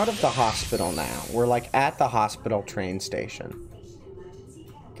we're out of the hospital now. We're like at the hospital train station.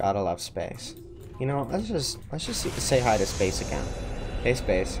 Gotta love space. You know, let's just say hi to space again. Hey,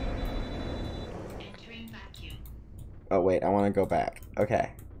 space. Oh wait, I want to go back.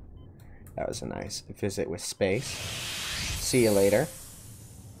 Okay. That was a nice visit with space. See you later.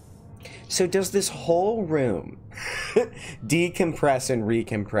 So does this whole room decompress and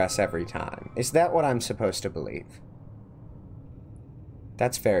recompress every time? Is that what I'm supposed to believe?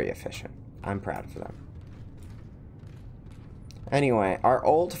 That's very efficient. I'm proud of them. Anyway, our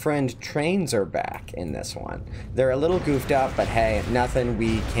old friend trains are back in this one. They're a little goofed up, but hey, nothing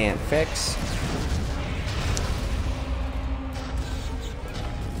we can't fix.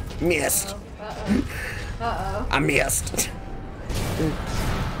 Missed. Uh-oh. Uh-oh. I missed.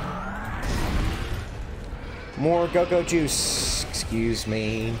 More go-go juice. Excuse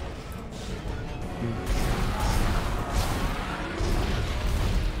me.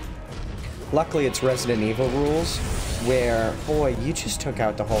 Luckily, it's Resident Evil rules, where, boy, you just took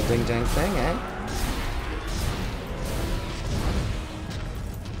out the whole ding-dang thing, eh?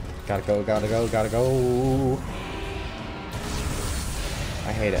 Gotta go, gotta go, gotta go.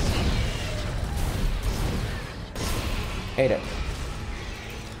 I hate it. Hate it.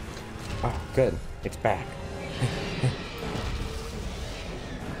 Oh, good. It's back.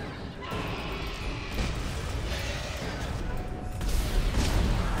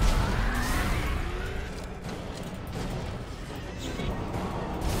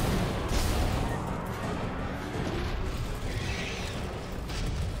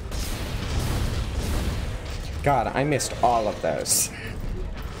 God, I missed all of those.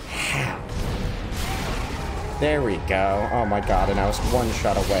 How? There we go. Oh my god, and I was one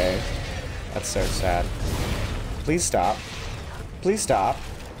shot away. That's so sad. Please stop. Please stop.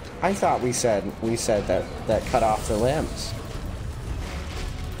 I thought we said that cut off the limbs.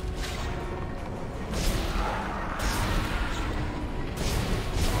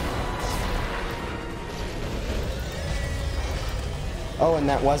 Oh, and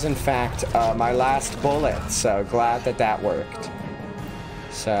that was in fact my last bullet, so glad that that worked.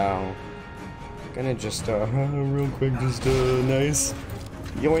 So, gonna just real quick, just nice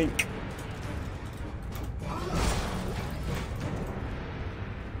yoink.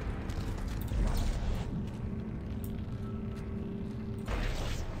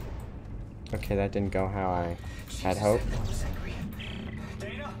 Okay, that didn't go how I had hoped.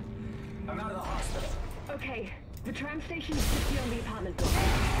 Dana, I'm out of the hospital. Okay, the tram station is just beyond the apartment block.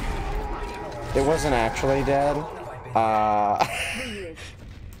 It wasn't actually dead. 3 years.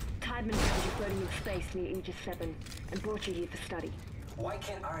 Tideman found you floating in space near Aegis 7 and brought you here for study. Why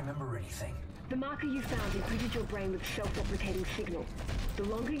can't I remember anything? The marker you found imprinted your brain with self-replicating signal. The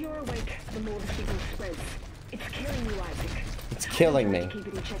longer you're awake, the more the signal spreads. It's killing you, Isaac. It's killing me. Keep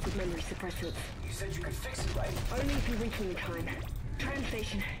it in check with memory suppressants. You said you could fix it, right? Only if you reach me in time. Tram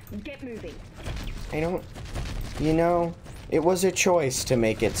station, get moving. I don't... You know, it was a choice to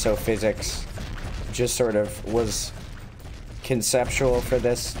make it so physics just sort of was conceptual for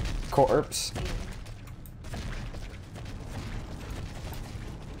this corpse.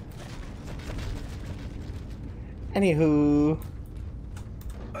 Anywho.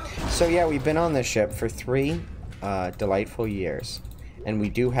 So yeah, we've been on this ship for 3 delightful years. And we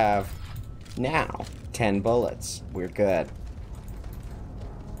do have, now, 10 bullets. We're good.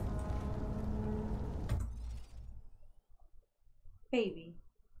 Baby.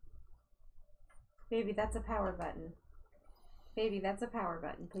 Baby, that's a power button. Baby, that's a power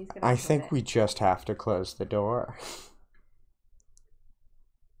button. Please get I off think of it. we just have to close the door.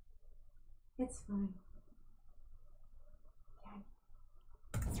 It's fine.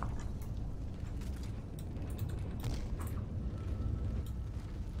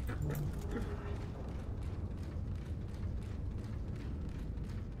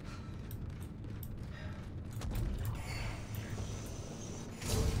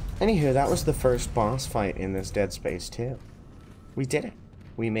 Anywho, that was the first boss fight in this Dead Space 2. We did it.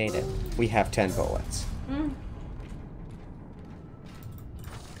 We made it. We have 10 bullets. Mm.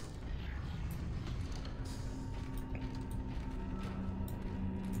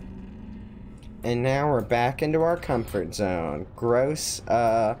 And now we're back into our comfort zone. Gross,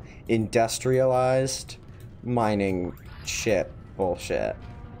 industrialized mining shit bullshit.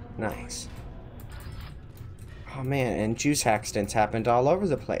 Nice. Oh man, and juice accidents happened all over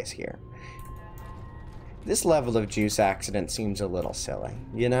the place here. This level of juice accident seems a little silly,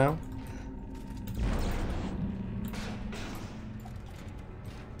 you know?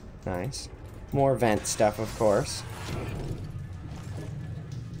 Nice. More vent stuff, of course.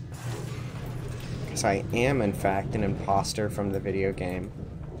 Because I am, in fact, an imposter from the video game.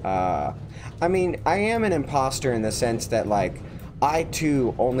 I mean, I am an imposter in the sense that, like, I,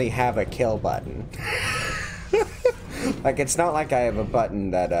 too, only have a kill button. Like, it's not like I have a button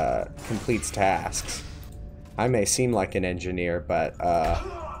that, completes tasks. I may seem like an engineer, but,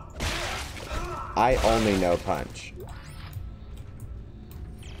 I only know punch.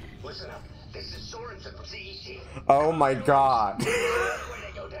 Listen up. This is Sorensen from CEC. Oh my god. Where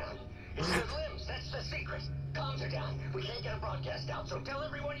they go down. It's the limbs. That's the secret. Comms are down. We can't get a broadcast out, so tell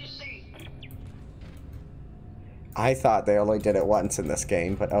everyone you see. I thought they only did it once in this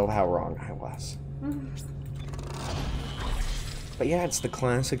game, but oh, how wrong I was. But yeah, it's the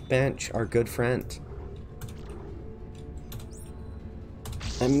classic bench, our good friend.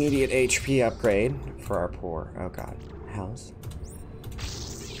 Immediate HP upgrade for our poor, oh god, health.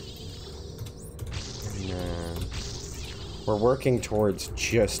 And then we're working towards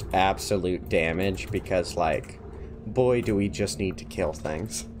just absolute damage because, like, boy, do we just need to kill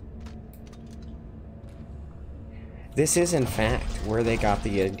things. This is, in fact, where they got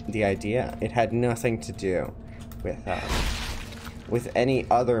the idea. It had nothing to do with any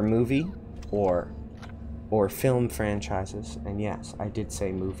other movie or film franchises. And yes, I did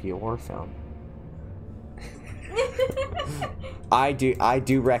say movie or film. I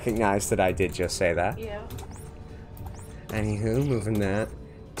do recognize that I did just say that. Yeah. Anywho, moving that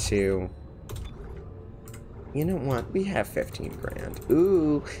to... You know what? We have 15 grand.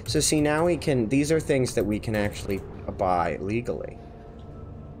 Ooh. So see, now we can... These are things that we can actually buy legally.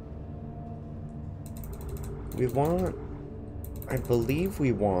 We want... I believe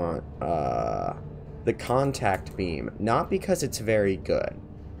we want, the contact beam. Not because it's very good.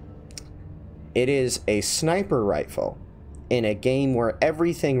 It is a sniper rifle in a game where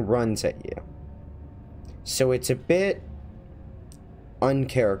everything runs at you. So it's a bit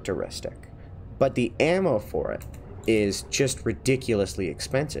uncharacteristic. But the ammo for it is just ridiculously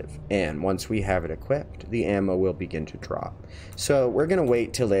expensive, and once we have it equipped, the ammo will begin to drop. So we're gonna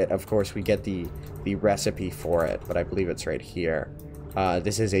wait till of course, we get the recipe for it, but I believe it's right here.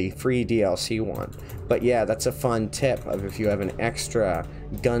 This is a free DLC one. But yeah, that's a fun tip of if you have an extra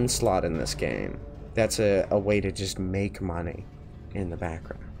gun slot in this game. That's a way to just make money in the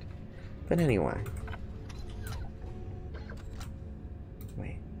background. But anyway.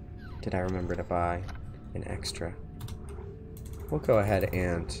 Wait, did I remember to buy an extra? We'll go ahead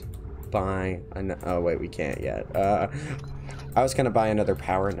and buy oh wait, we can't yet. I was gonna buy another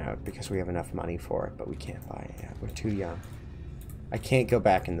power node because we have enough money for it, but we can't buy it yet. We're too young. I can't go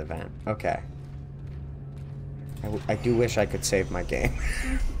back in the vent. Okay. I do wish I could save my game.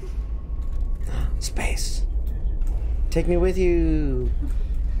 Space. Take me with you.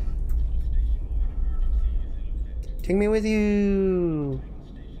 Take me with you.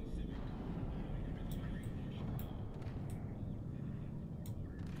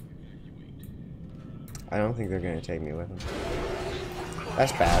 I don't think they're gonna take me with them.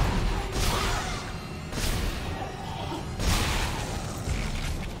 That's bad.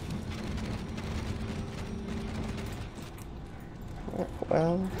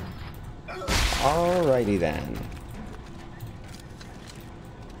 Well, alrighty then.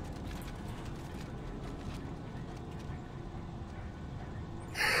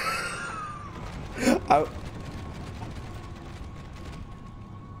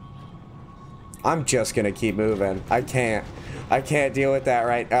 I'm just gonna keep moving. I can't deal with that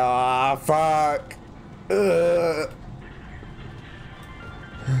right now. Ah, fuck. The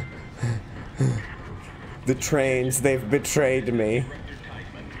trains, they've betrayed me.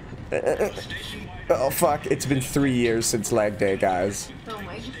 Oh fuck, it's been 3 years since leg day, guys. Oh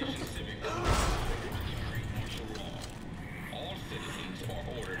my god.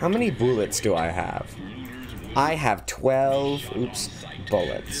 How many bullets do I have? I have 12, oops,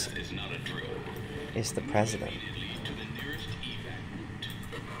 bullets. It's the president.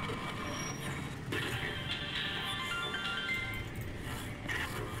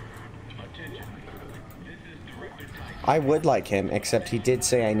 I would like him, except he did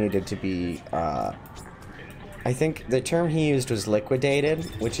say I needed to be, I think the term he used was liquidated,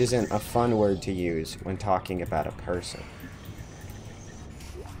 which isn't a fun word to use when talking about a person.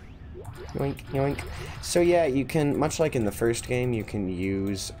 Yoink, yoink. So yeah, you can, much like in the first game, you can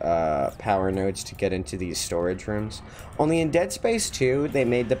use power nodes to get into these storage rooms. Only in Dead Space 2, they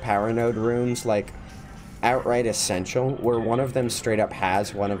made the power node rooms, like, outright essential, where one of them straight up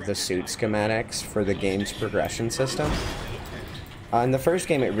has one of the suit schematics for the game's progression system. In the first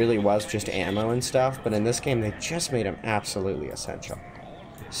game, it really was just ammo and stuff, but in this game, they just made them absolutely essential.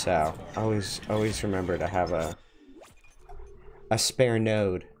 So, always remember to have a spare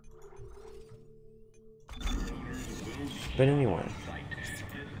node. But anyway,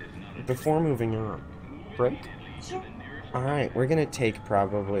 before moving on, break? Sure. Alright, we're gonna take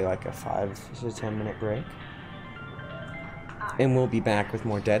probably like a 5 to 10 minute break. And we'll be back with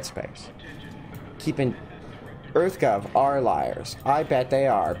more Dead Space. Keeping EarthGov are liars. I bet they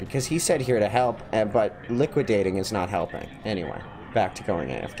are, because he said here to help, but liquidating is not helping. Anyway, back to going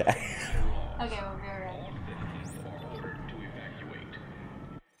AFK. Okay, we'll be right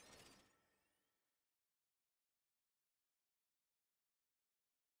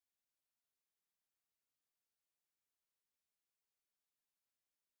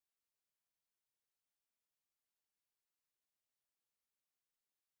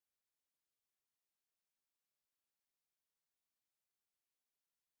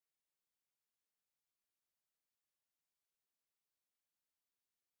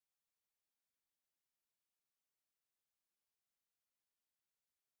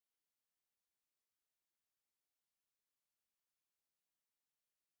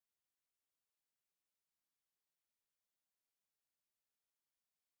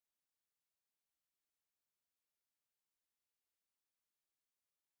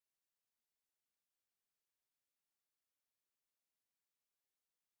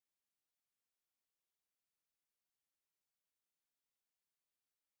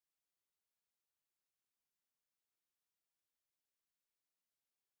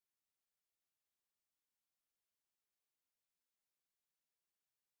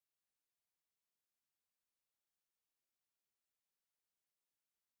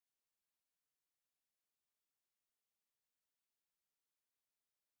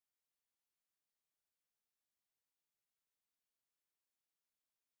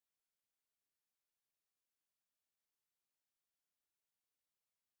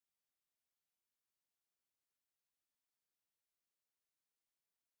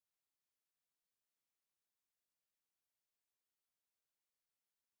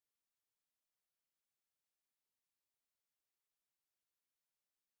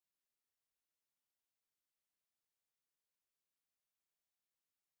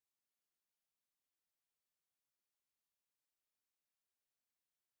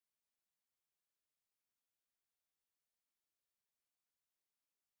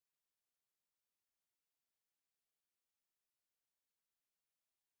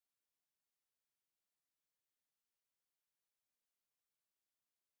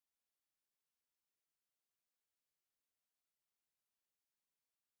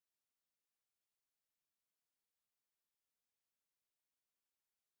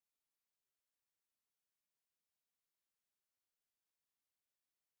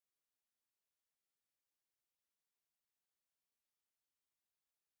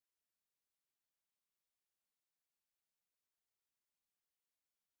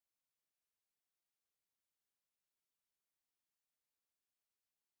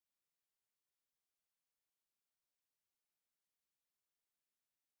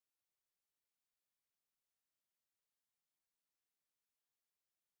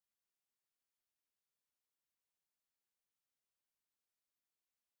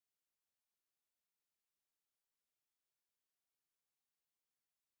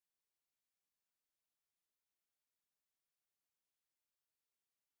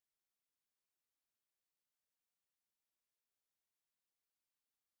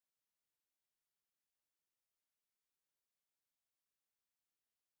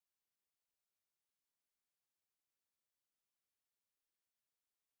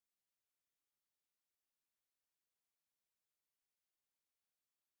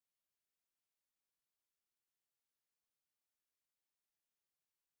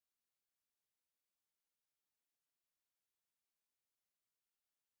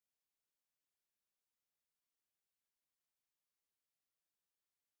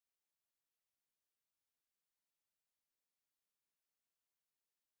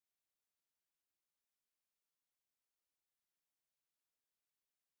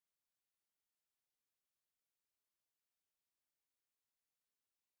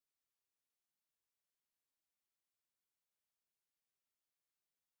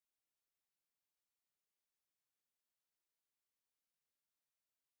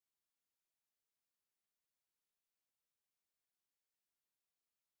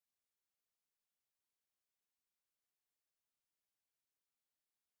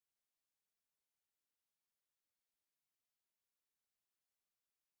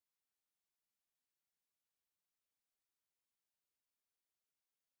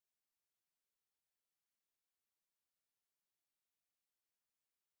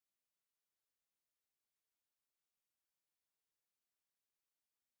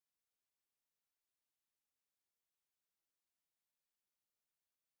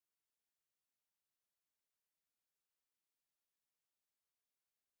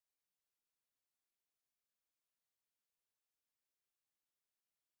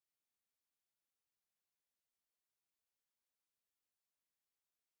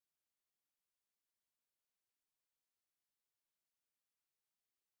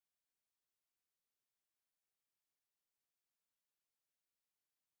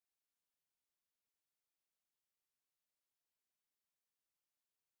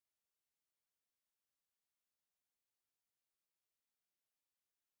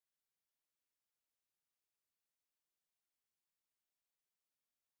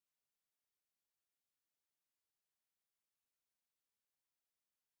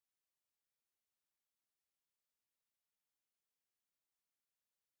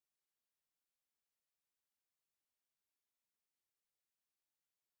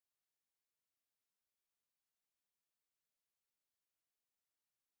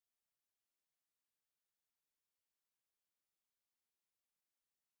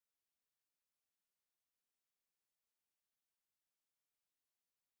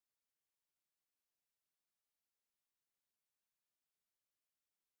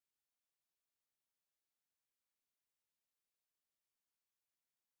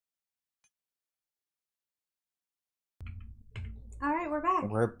Alright, we're back.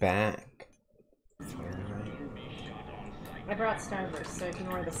 We're back. I brought Starburst, so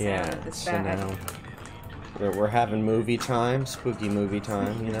ignore the sound Yeah, of this so bag. now we're having movie time, spooky movie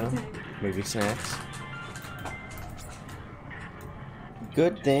time, you know? Movie snacks.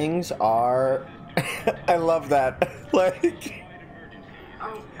 Good things are... I love that. Like...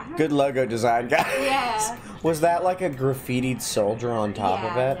 Good logo design, guys. Yeah. Was that like a graffitied soldier on top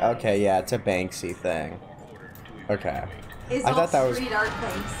of it? Yeah. Okay, yeah, it's a Banksy thing. Okay. Is I all thought that was... street art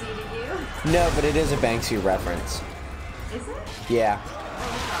Banksy to you? No, but it is a Banksy reference. Is it? Yeah.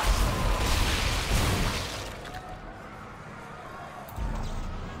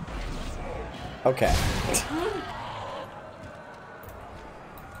 Okay.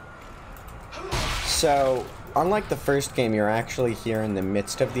 So, unlike the first game, you're actually here in the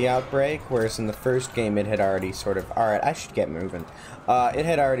midst of the outbreak, whereas in the first game it had already sort of... Alright, I should get moving. It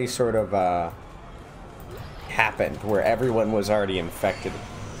had already sort of, happened, where everyone was already infected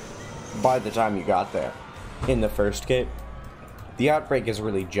by the time you got there. In the first game, the outbreak is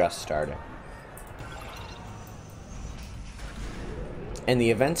really just starting. And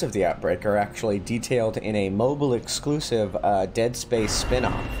the events of the outbreak are actually detailed in a mobile-exclusive Dead Space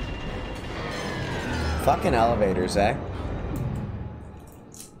spin-off. Fucking elevators, eh?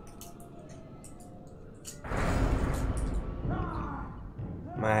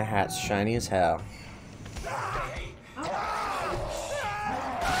 My hat's shiny as hell.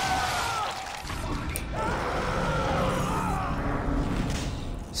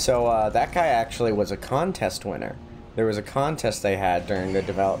 So, that guy actually was a contest winner. There was a contest they had during the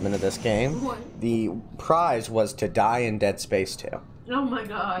development of this game. What? The prize was to die in Dead Space 2. Oh my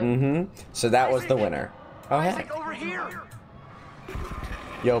god. Mm-hmm. So that was the winner. Oh, hey. Over here!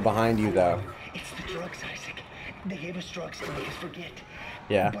 Yo, behind you, though. It's the drugs, Isaac. They gave us drugs to make us forget.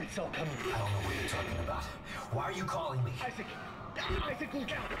 Yeah. But it's all coming. I don't know what you're talking about. Why are you calling me? Isaac,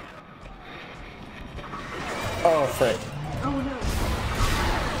 look out! Oh, frick. Oh no.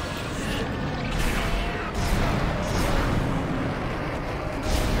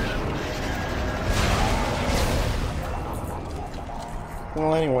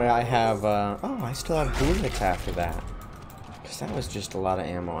 Well, anyway, I have, oh, I still have bullets after that. Because that was just a lot of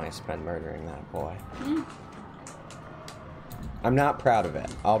ammo I spent murdering that boy. I'm not proud of it.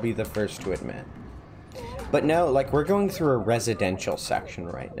 I'll be the first to admit. But no, like, we're going through a residential section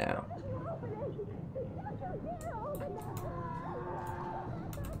right now.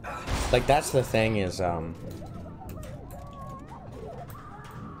 Like, that's the thing is,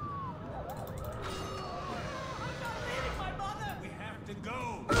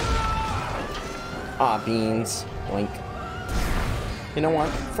 Aw, beans. Blink. You know what?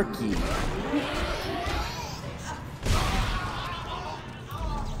 Frick you.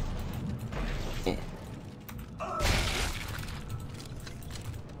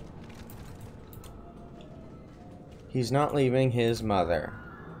 He's not leaving his mother.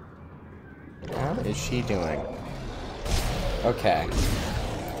 How is she doing? Okay.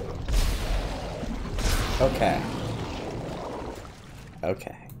 Okay.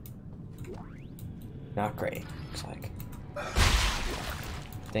 Okay. Not great, looks like.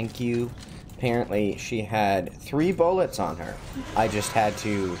 Thank you. Apparently, she had 3 bullets on her. I just had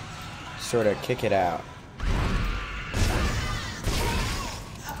to sort of kick it out.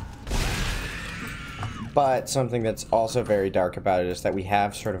 But something that's also very dark about it is that we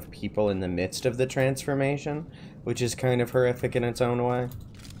have sort of people in the midst of the transformation, which is kind of horrific in its own way.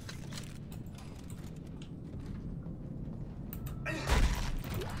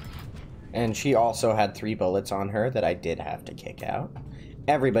 And she also had 3 bullets on her that I did have to kick out.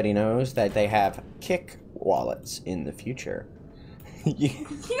 Everybody knows that they have kick wallets in the future.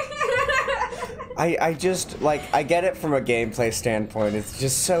 I just, like, I get it from a gameplay standpoint. It's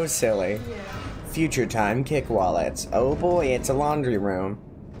just so silly. Yeah. Future time kick wallets. Oh boy, it's a laundry room.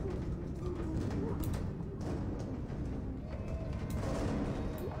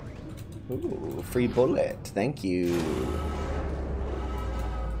 Ooh, free bullet. Thank you.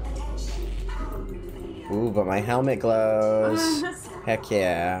 Ooh, but my helmet glows. Heck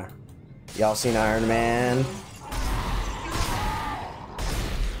yeah. Y'all seen Iron Man?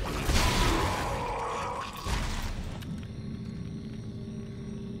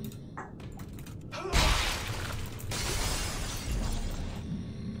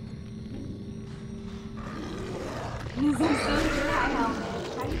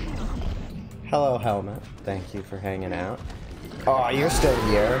 Hello, Helmet. Thank you for hanging out. Oh, you're still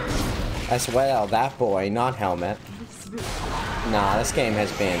here. As well, that boy, not Helmet. Nah, this game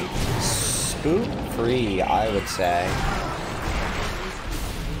has been spook-free, I would say.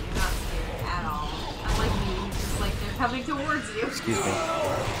 At all. Unlike me, just like there's coming towards you. Excuse me.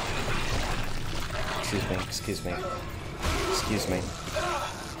 Excuse me. Excuse me. Excuse me.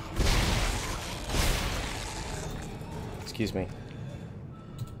 Excuse me.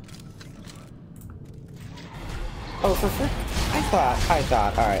 Oh, for frick. I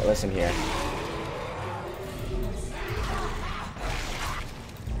thought. Alright, listen here.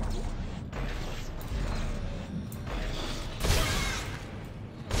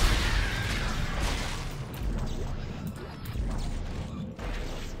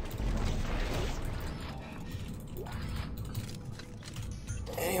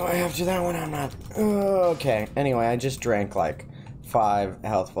 Anyway, after that one, I'm not... Okay. Anyway, I just drank, like, 5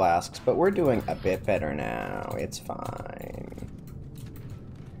 health flasks, but we're doing a bit better now. It's fine.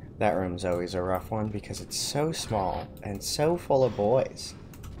 That room's always a rough one because it's so small and so full of boys.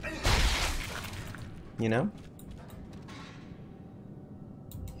 You know?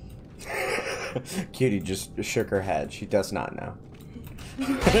 Cutie just shook her head. She does not know. I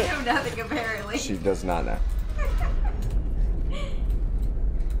know nothing, apparently. She does not know.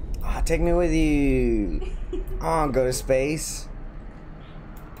 Take me with you. Oh, go to space.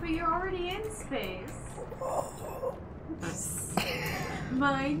 But you're already in space.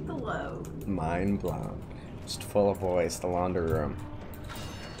 Mind blown. Mind blown. Just full of boys, the laundry room.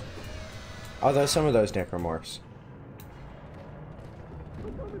 Oh, there's some of those necromorphs.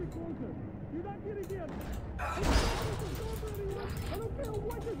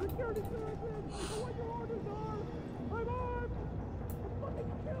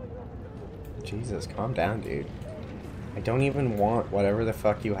 Jesus, calm down, dude. I don't even want whatever the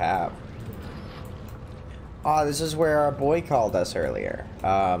fuck you have. Oh, this is where our boy called us earlier.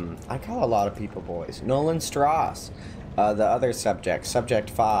 I call a lot of people boys. Nolan Strauss, the other subject, Subject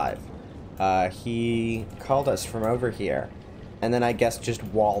 5. He called us from over here, and then I guess just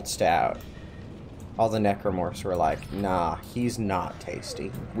waltzed out. All the necromorphs were like, nah, he's not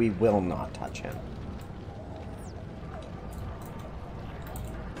tasty. We will not touch him.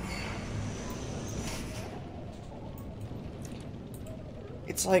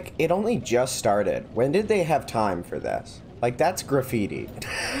 It's like, it only just started. When did they have time for this? Like, that's graffiti.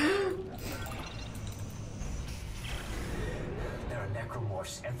 There are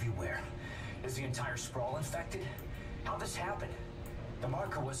necromorphs everywhere. Is the entire sprawl infected? How'd this happen? The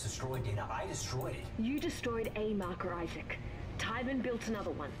marker was destroyed, Dana. I destroyed it. You destroyed a marker, Isaac. Tiedemann built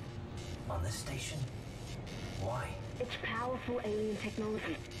another one. On this station? Why? It's powerful alien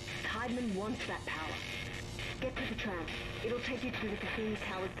technology. Tiedemann wants that power. Get to the tram. It'll take you to the Cassini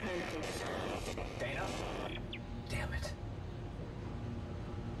Tower's premises. Dana? Damn it.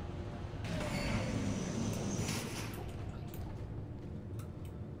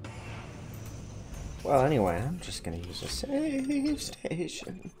 Well, anyway, I'm just gonna use a save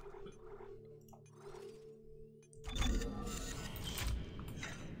station.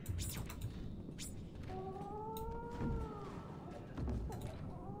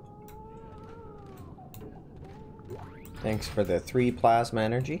 Thanks for the 3 plasma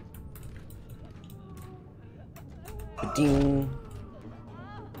energy. Ding.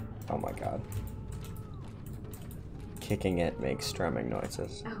 Oh my god. Kicking it makes strumming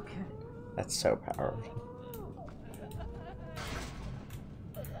noises. Oh, good. That's so powerful.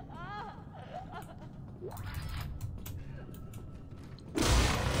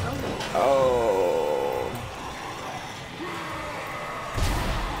 Oh.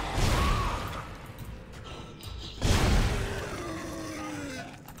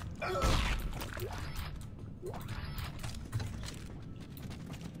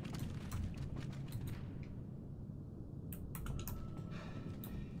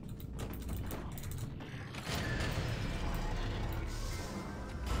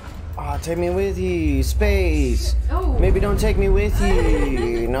 Take me with you, space. Oh. Maybe don't take me with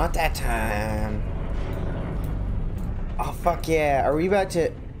you. Not that time. Oh fuck yeah! Are we about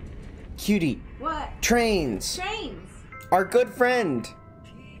to? Cutie. What? Trains. Trains. Our good friend.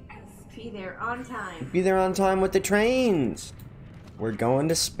 Be there on time. Be there on time with the trains. We're going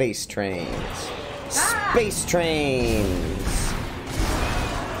to space trains. Ah! Space trains.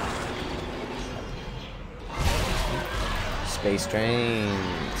 Space trains.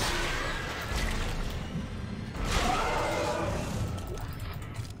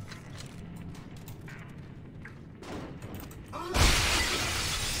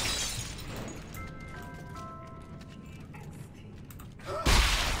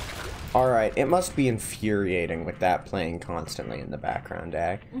 Alright, it must be infuriating with that playing constantly in the background,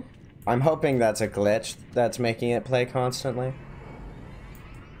 eh? I'm hoping that's a glitch that's making it play constantly.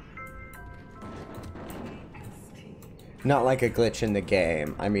 Not like a glitch in the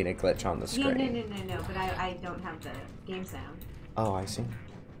game. I mean a glitch on the screen. Yeah, no. But I don't have the game sound. Oh, I see.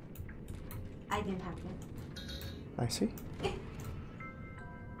 I didn't have it. I see.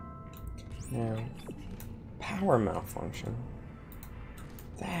 Now, power malfunction.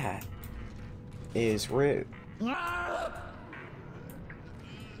 That is rude.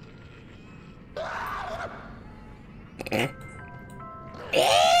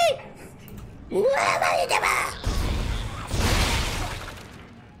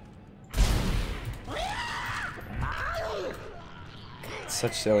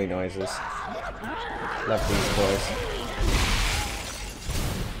 Such silly noises. Love these boys.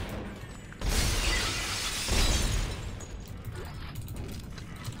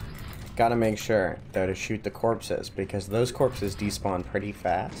 Gotta make sure, though, to shoot the corpses, because those corpses despawn pretty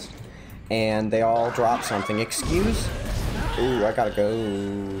fast. And they all drop something. Excuse? Ooh, I gotta go.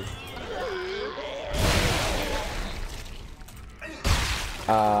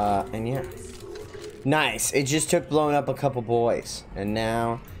 And yeah. Nice. It just took blowing up a couple boys. And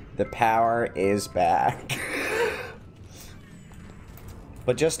now the power is back.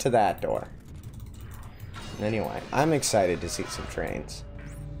 But just to that door. Anyway, I'm excited to see some trains.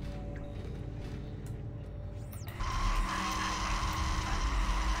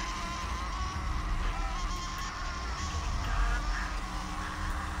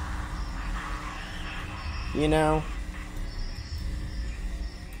 You know,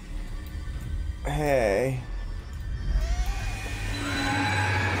 hey,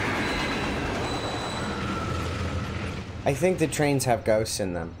 I think the trains have ghosts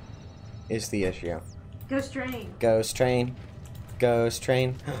in them, is the issue. Ghost train. Ghost train. Ghost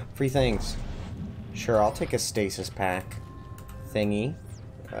train. Free things. Sure, I'll take a stasis pack thingy.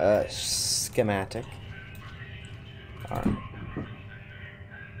 Schematic. Alright.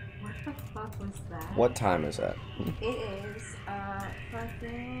 What the fuck was that? What time is it? It is,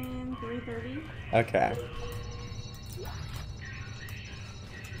 fucking 3:30. Okay.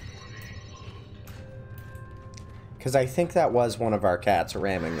 Because I think that was one of our cats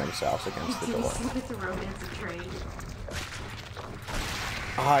ramming themselves against the door. It's a romance of train.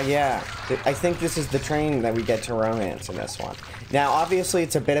 Ah, yeah. I think this is the train that we get to romance in this one. Now, obviously,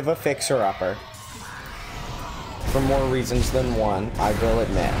 it's a bit of a fixer-upper. For more reasons than one, I will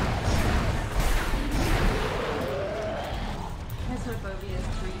admit. Phasmophobia is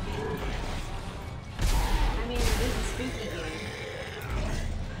creepy. I mean, it is a spooky game.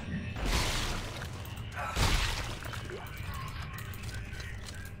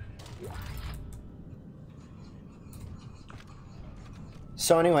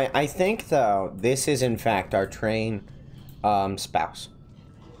 So anyway, I think, though, this is, in fact, our train spouse.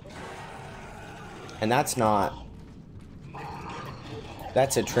 And that's not...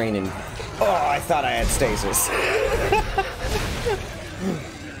 That's a train in... Oh, I thought I had stasis.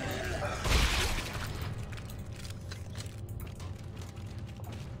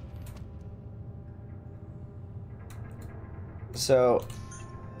 So,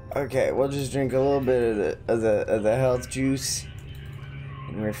 okay, we'll just drink a little bit of the health juice,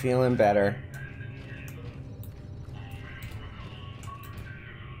 and we're feeling better.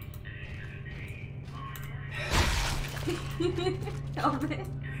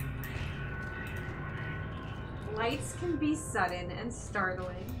 Lights can be sudden and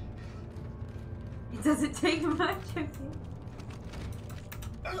startling. It doesn't take much of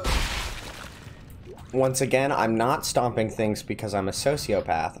you. Once again, I'm not stomping things because I'm a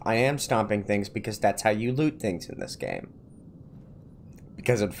sociopath. I am stomping things because that's how you loot things in this game.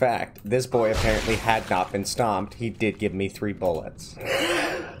 Because in fact, this boy apparently had not been stomped. He did give me 3 bullets.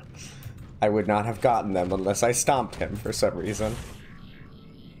 I would not have gotten them unless I stomped him for some reason.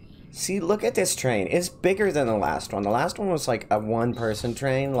 See, look at this train. It's bigger than the last one. The last one was like a 1-person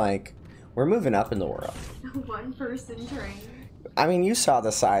train. Like, we're moving up in the world. A 1-person train. I mean, you saw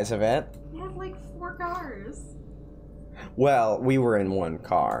the size of it. It had like 4 cars. Well, we were in 1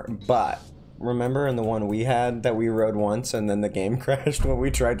 car, but remember in the one we had that we rode once and then the game crashed when we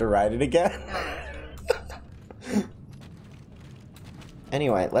tried to ride it again?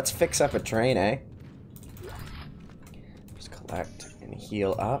 Anyway, let's fix up a train, eh? Just collect and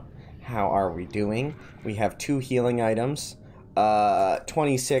heal up. How are we doing? We have 2 healing items,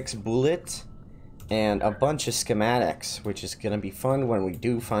 26 bullets, and a bunch of schematics, which is going to be fun when we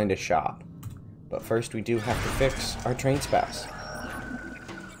do find a shop. But first we do have to fix our train spouse.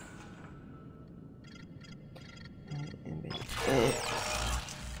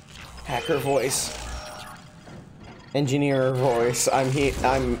 Hacker voice. Engineer voice.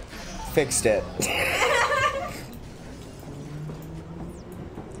 I'm fixed it.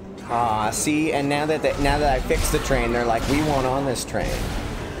 See, and now that I fixed the train, they're like, we want on this train.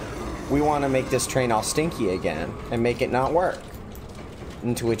 We want to make this train all stinky again and make it not work.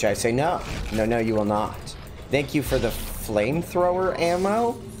 And to which I say, no, you will not. Thank you for the flamethrower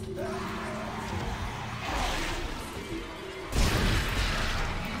ammo.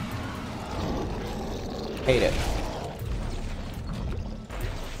 Hate it.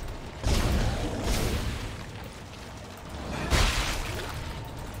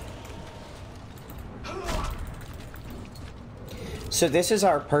 So this is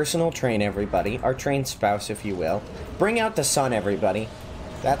our personal train, everybody. Our train spouse, if you will. Bring out the sun, everybody.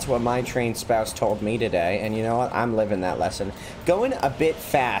 That's what my train spouse told me today, and you know what? I'm living that lesson. Going a bit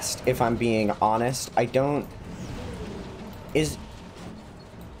fast, if I'm being honest. I don't...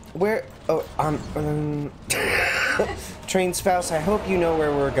 Where... Oh, train spouse, I hope you know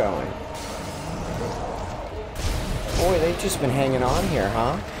where we're going. Boy, they've just been hanging on here,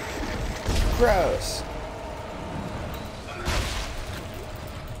 huh? Gross.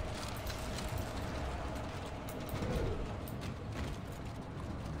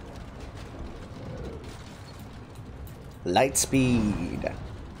 Light speed.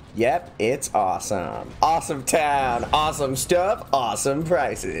 Yep, it's awesome. Awesome town. Awesome stuff. Awesome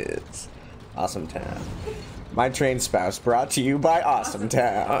prices. Awesome town. My train spouse brought to you by Awesome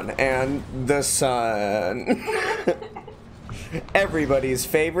Town and the Sun. Everybody's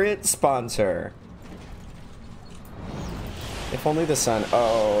favorite sponsor. If only the Sun.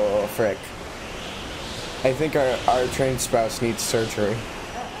 Oh, frick. I think our train spouse needs surgery.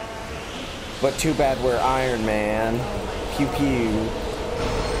 But too bad we're Iron Man. Pew pew.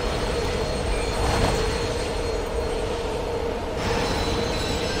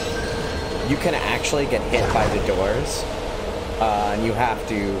 You can actually get hit by the doors. And you have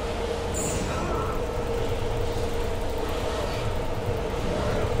to...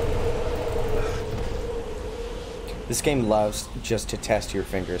 This game loves just to test your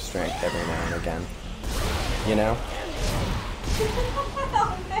finger strength every now and again. You know?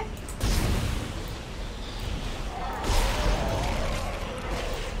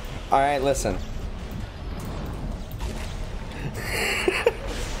 Alright, listen.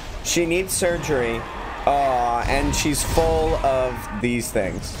 She needs surgery, and she's full of these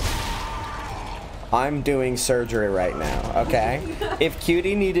things. I'm doing surgery right now, okay? If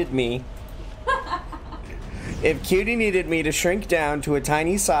Cutie needed me... If Cutie needed me to shrink down to a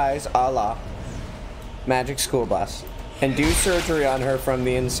tiny size, a la Magic School Bus, and do surgery on her from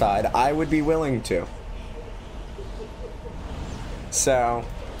the inside, I would be willing to. So...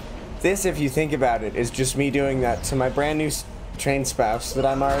 This, if you think about it, is just me doing that to my brand new train spouse that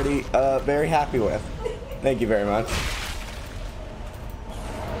I'm already very happy with. Thank you very much.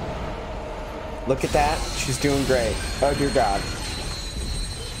 Look at that. She's doing great. Oh, dear God.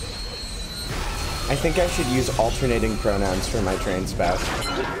 I think I should use alternating pronouns for my train spouse.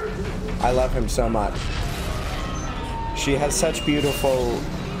 I love him so much. She has such beautiful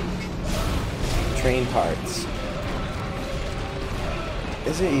train parts.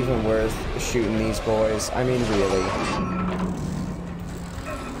 Is it even worth shooting these boys? I mean, really.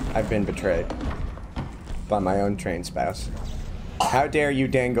 I've been betrayed by my own train spouse. How dare you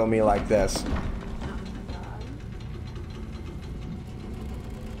dangle me like this?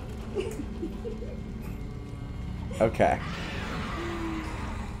 Okay.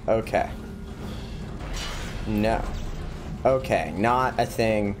 Okay. No. Okay, not a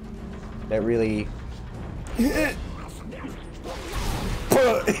thing that really...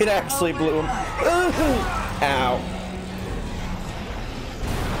 It actually blew him. Ow.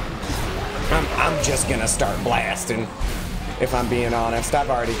 I'm just gonna start blasting, if I'm being honest. I've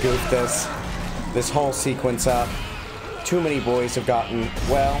already goofed this whole sequence up. Too many boys have gotten,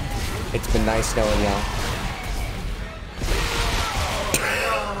 well, it's been nice knowing y'all.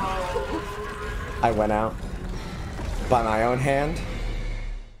 I went out by my own hand.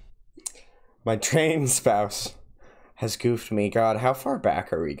 My train spouse has goofed me. God, how far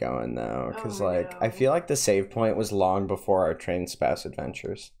back are we going, though? Because, like, I feel like the save point was long before our train spouse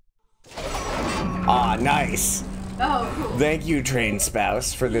adventures. Ah, nice! Oh, cool. Thank you, train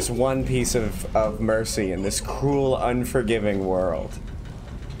spouse, for this one piece of mercy in this cruel, unforgiving world.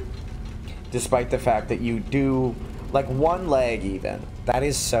 Despite the fact that you do, like, one leg, even. That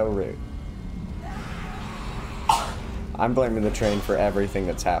is so rude. I'm blaming the train for everything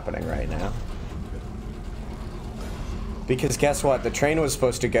that's happening right now. Because guess what? The train was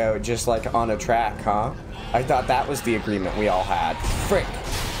supposed to go just like on a track, huh? I thought that was the agreement we all had. Frick.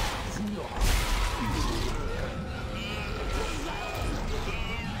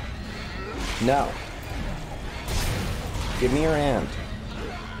 No. Give me your hand.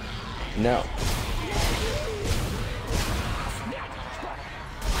 No.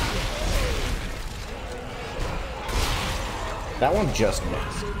 That one just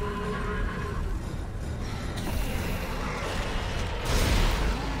missed.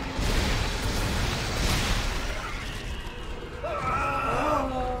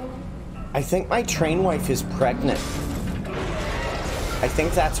 I think my train wife is pregnant. I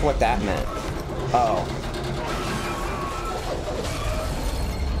think that's what that meant. Oh.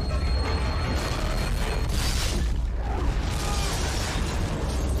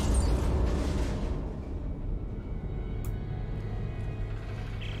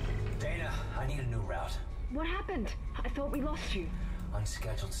 Dana, I need a new route. What happened? I thought we lost you.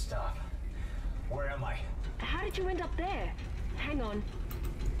 Unscheduled stop. Where am I? How did you end up there? Hang on.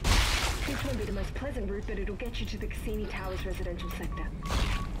 This won't be the most pleasant route, but it'll get you to the Cassini Towers residential sector.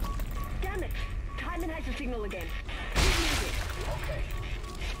 Damn it! Timon has the signal again. Keep moving. Okay.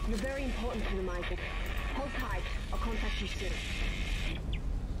 You're very important to them, Isaac. Hold tight. I'll contact you soon.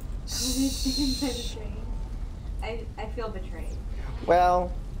 I feel betrayed.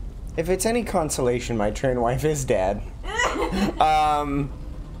 Well, if it's any consolation, my train wife is dead.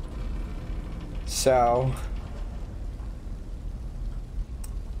 So...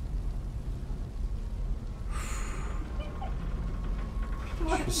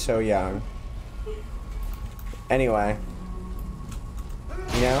 She's so young. Anyway.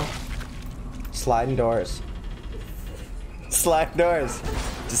 You know? Sliding doors. Sliding doors.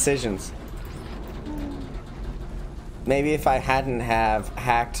 Decisions. Maybe if I hadn't have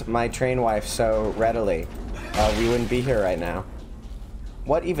hacked my train wife so readily, we wouldn't be here right now.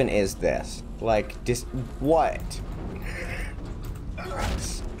 What even is this? Like, what?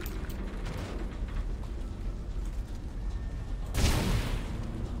 Gross.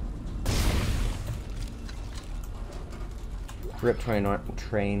 Rip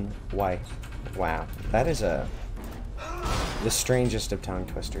train wife. Wow, that is the strangest of tongue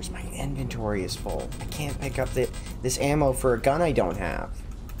twisters. My inventory is full. I can't pick up this ammo for a gun I don't have.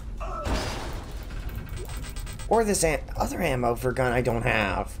 Or this other ammo for a gun I don't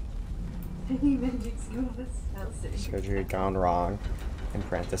have. Surgery gone wrong. In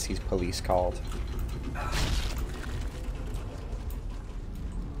parentheses, police called.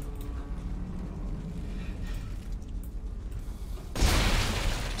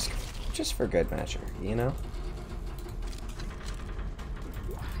 Just for good measure, you know?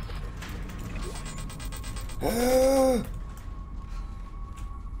 How's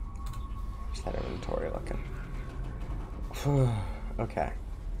that inventory looking? Okay.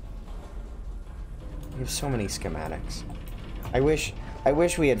 We have so many schematics. I wish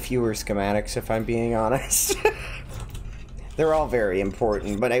we had fewer schematics, if I'm being honest. They're all very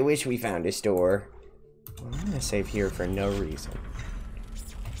important, but I wish we found a store. Well, I'm gonna save here for no reason.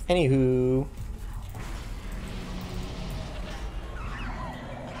 Anywho.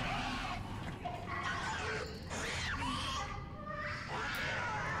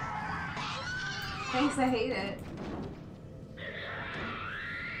 Thanks, I hate it.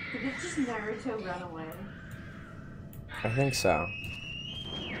 Did it just Naruto run away? I think so.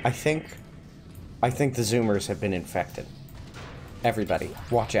 I think the Zoomers have been infected. Everybody,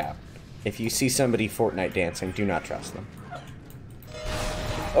 watch out. If you see somebody Fortnite dancing, do not trust them.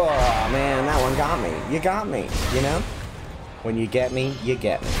 Oh man, that one got me. You got me, you know? When you get me, you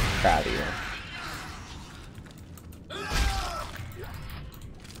get me. Proud of you.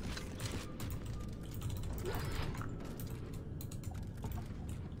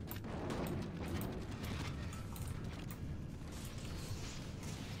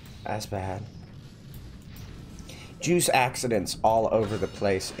 That's bad. Juice accidents all over the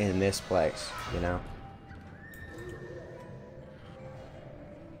place in this place, you know?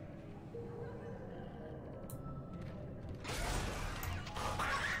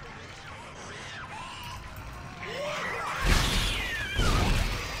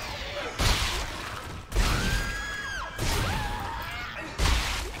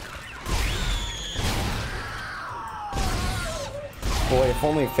 Boy, if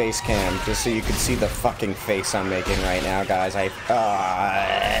only face cam, just so you could see the fucking face I'm making right now, guys.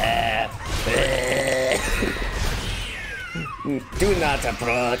 Do not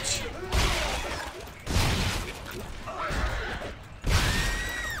approach.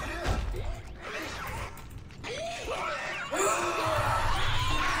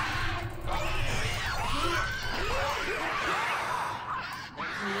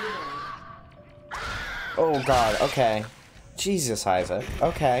 Oh god, okay. Jesus, Isaac.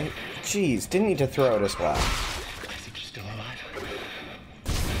 Okay. Jeez, didn't need to throw it as well. Isaac, you're still alive.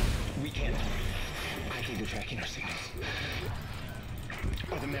 We can't. I think they're tracking our signals.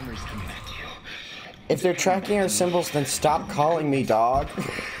 Are the memories If they're tracking our symbols, then stop calling me dog.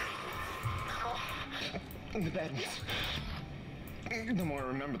 The bad ones. The more I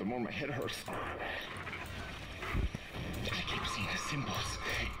remember, the more my head hurts. I keep seeing the symbols.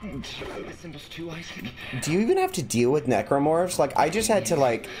 The symbols too, Isaac. Do you even have to deal with necromorphs? Like, I just had to,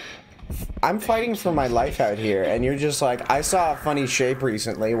 like... I'm fighting for my life out here, and you're just like, I saw a funny shape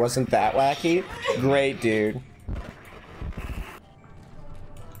recently. Wasn't that wacky? Great, dude.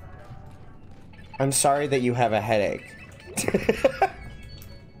 I'm sorry that you have a headache.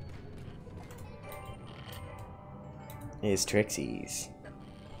 It's Trixie's.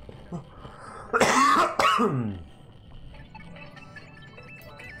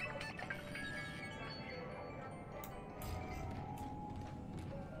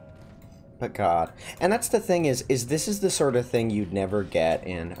 But God. And that's the thing is this is the sort of thing you'd never get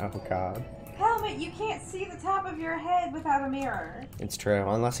in, oh God. Helmet, you can't see the top of your head without a mirror. It's true,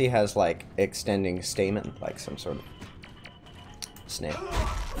 unless he has, like, extending stamen, like some sort of snake.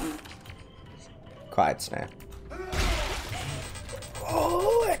 Quiet snap.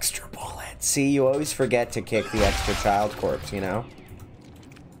 Oh, extra bullet. See, you always forget to kick the extra child corpse, you know?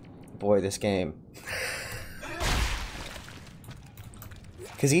 Boy, this game.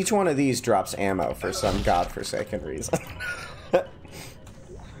 Because each one of these drops ammo for some godforsaken reason.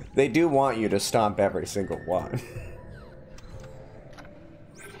 They do want you to stomp every single one.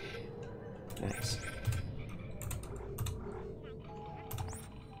 Nice.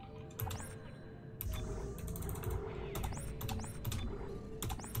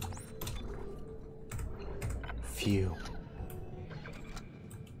 Phew.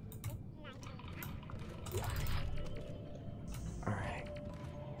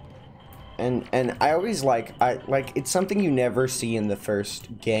 And I always like it's something you never see in the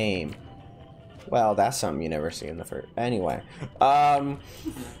first game. Well, that's something you never see in the first anyway.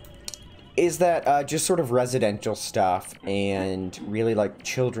 Is that just sort of residential stuff and really like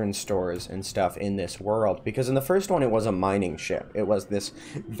children's stores and stuff in this world, because in the first one it was a mining ship. It was this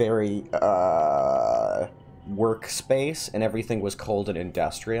very workspace and everything was cold and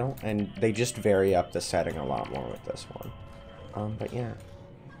industrial, and they just vary up the setting a lot more with this one. But yeah.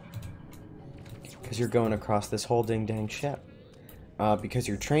 Because you're going across this whole ding-dang ship. Because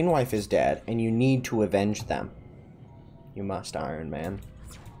your train wife is dead, and you need to avenge them. You must, Iron Man.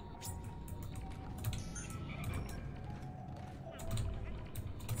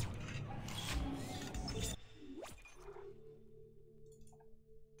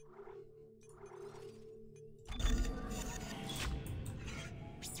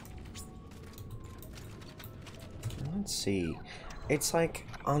 Let's see. It's like,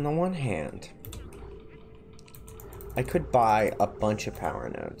 on the one hand... I could buy a bunch of power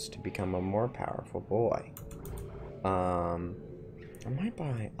nodes to become a more powerful boy. I might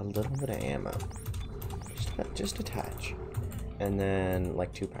buy a little bit of ammo. Just a touch. And then,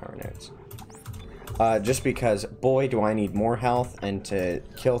 like, 2 power nodes. Just because, boy, do I need more health and to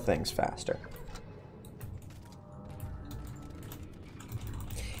kill things faster.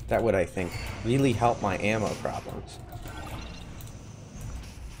 That would, I think, really help my ammo problems.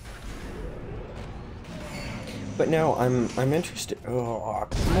 But no, I'm interested. Oh,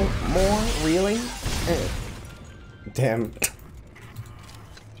 more? Really? Damn.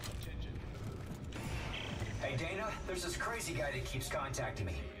 Hey, Dana, there's this crazy guy that keeps contacting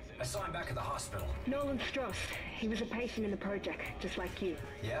me. I saw him back at the hospital. Nolan Stross. He was a patient in the project, just like you.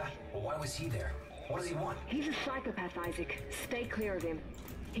 Yeah? Well, why was he there? What does he want? He's a psychopath, Isaac. Stay clear of him.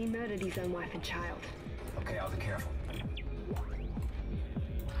 He murdered his own wife and child. Okay, I'll be careful.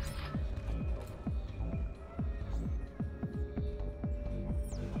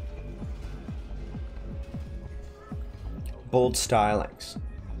 Bold stylings.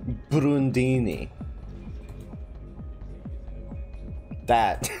 Brundini.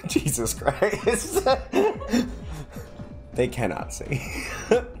 That, Jesus Christ. They cannot see.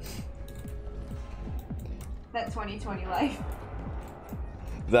 That 2020 life.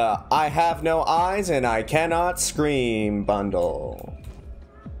 The I have no eyes and I cannot scream bundle.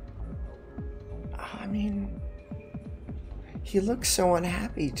 I mean, he looks so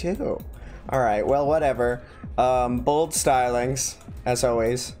unhappy too. Alright, well, whatever. Bold stylings, as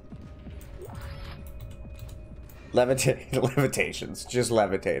always. Levitations. Just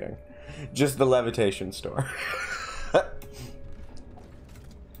levitating. Just the levitation store.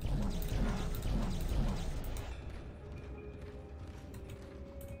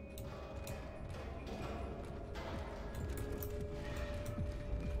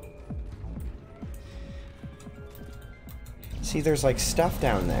 See, there's like stuff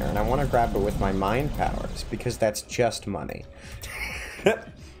down there, and I want to grab it with my mind powers, because that's just money.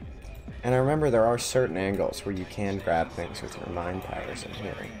 And I remember there are certain angles where you can grab things with your mind powers in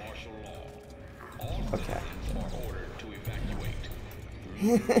here. Okay.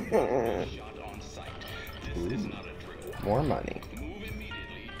 Ooh, more money.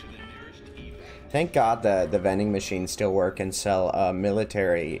 Thank God the vending machines still work and sell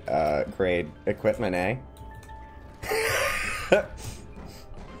military grade equipment, eh?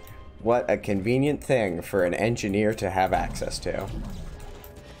 What a convenient thing for an engineer to have access to.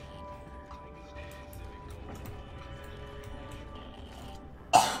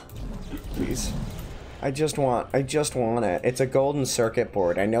 Please. I just want it. It's a golden circuit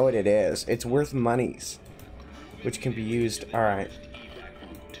board. I know what it is. It's worth monies, which can be used. All right.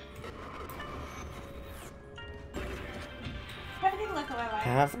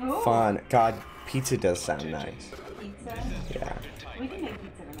 Have fun. God, pizza does sound nice. Pizza? Yeah. We can make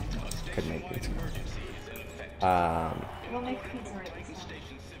pizza tonight. Could make pizza. We'll make pizza right this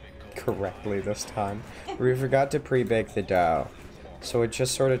time. Correctly this time. We forgot to pre-bake the dough. So it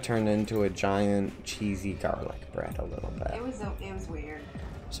just sort of turned into a giant cheesy garlic bread a little bit. It was weird.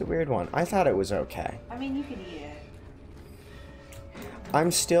 It's a weird one. I thought it was okay. I mean, you could eat it. I'm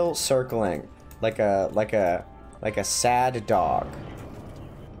still circling like a sad dog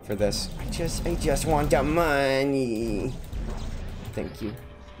for this. I just want the money. Thank you.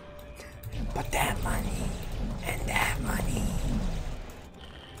 But that money and that money.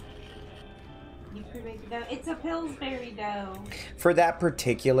 You pre-baked the dough. It's a Pillsbury dough. For that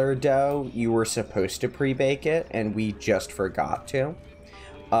particular dough, you were supposed to pre-bake it, and we just forgot to.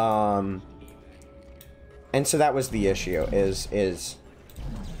 And so that was the issue. Is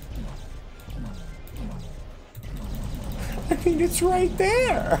I mean, it's right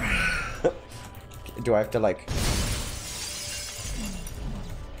there. Do I have to like?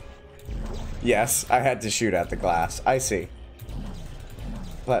 Yes, I had to shoot at the glass. I see.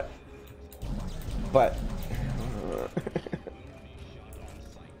 But.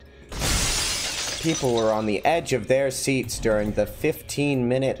 People were on the edge of their seats during the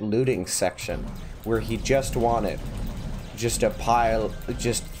 15-minute looting section, where he just wanted just a pile,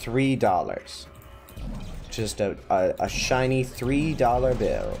 just $3. Just a shiny $3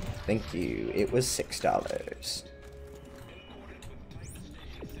 bill. Thank you. It was $6.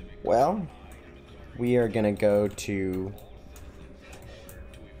 Well, we are gonna go to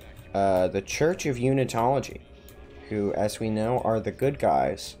the Church of Unitology, who, as we know, are the good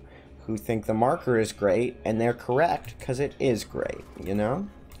guys who think the marker is great, and they're correct, because it is great, you know?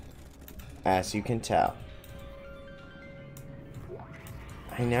 As you can tell.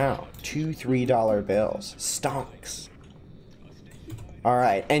 I know. 2 $3 bills. Stonks.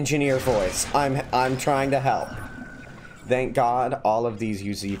 Alright, engineer voice. I'm trying to help. Thank God all of these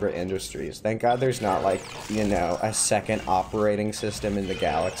use Zebra Industries. Thank God there's not, like, you know, a second operating system in the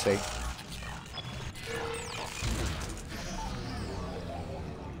galaxy.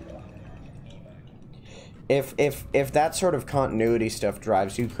 If that sort of continuity stuff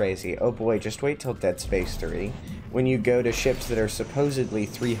drives you crazy, oh boy, just wait till Dead Space 3. When you go to ships that are supposedly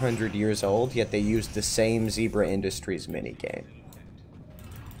 300 years old, yet they use the same Zebra Industries minigame.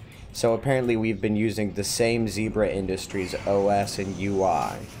 So apparently we've been using the same Zebra Industries OS and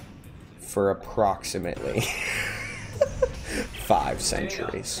UI for approximately 5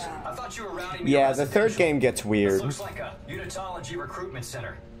 centuries. Yeah, the third game gets weird. Looks like a Unitology recruitment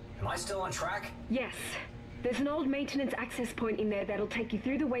center. Am I still on track? Yes. There's an old maintenance access point in there that'll take you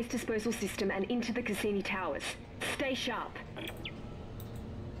through the waste disposal system and into the Cassini Towers. Stay sharp.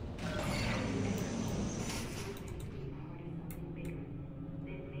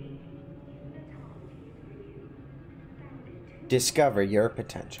 Discover your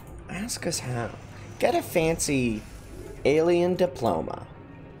potential. Ask us how. Get a fancy alien diploma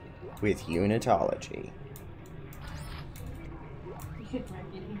with Unitology.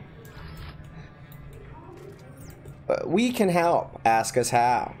 We can help. Ask us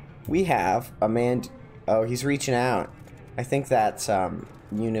how. We have a man. Oh, he's reaching out. I think that's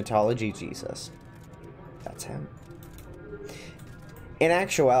Unitology Jesus. That's him. In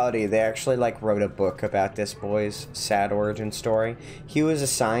actuality, they actually like wrote a book about this boy's sad origin story. He was a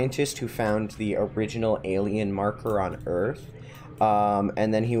scientist who found the original alien marker on Earth.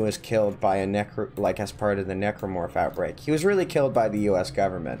 And then he was killed by a as part of the necromorph outbreak. He was really killed by the U.S.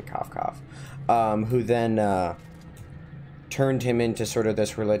 government, cough cough, who then turned him into sort of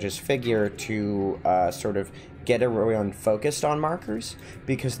this religious figure to sort of get everyone focused on markers,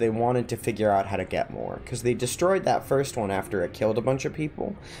 because they wanted to figure out how to get more. Because they destroyed that first one after it killed a bunch of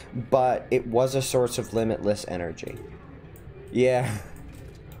people, but it was a source of limitless energy. Yeah.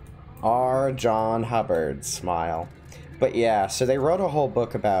 R. John Hubbard, smile. But yeah, so they wrote a whole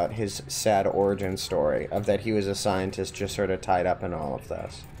book about his sad origin story of that he was a scientist just sort of tied up in all of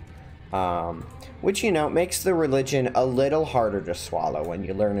this. Which, you know, makes the religion a little harder to swallow when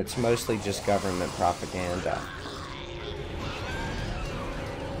you learn it's mostly just government propaganda.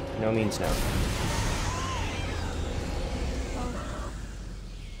 No means no.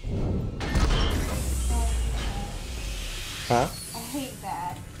 Huh? I hate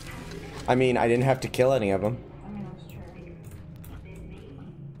that. I mean, I didn't have to kill any of them. I mean, that's true.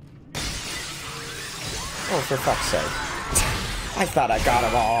 Oh, for fuck's sake. I thought I got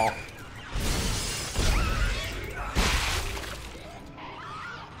them all.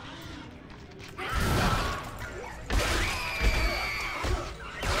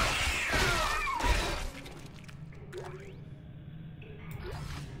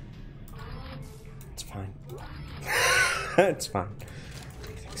 It's fine. It's fine.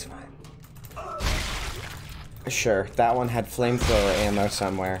 Everything's fine. Sure, that one had flamethrower ammo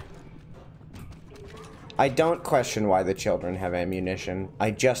somewhere. I don't question why the children have ammunition.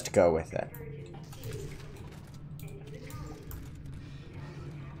 I just go with it.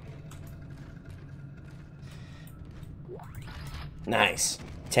 Nice.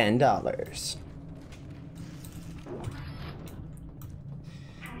 $10.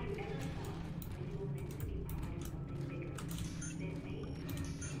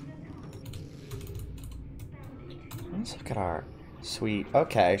 Let's look at our sweet.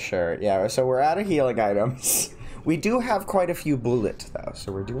 Okay, sure. Yeah, so we're out of healing items. We do have quite a few bullets, though,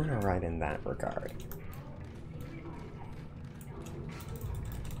 so we're doing all right in that regard.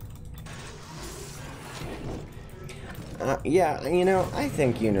 Yeah, you know, I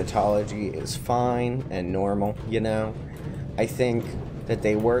think unitology is fine and normal, you know? I think that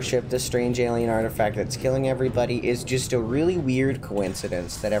they worship the strange alien artifact that's killing everybody is just a really weird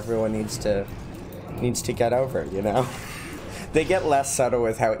coincidence that everyone needs to get over, you know? They get less subtle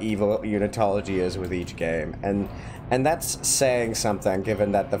with how evil unitology is with each game, and that's saying something,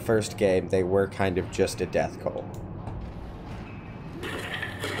 given that the first game, they were kind of just a death cult.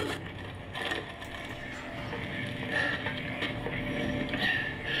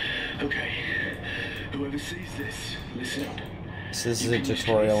 Okay. Whoever sees this, listen up. So this is a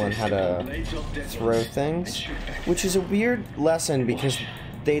tutorial on how to throw things, which is a weird lesson because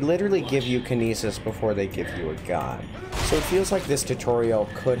they literally give you kinesis before they give you a gun. So it feels like this tutorial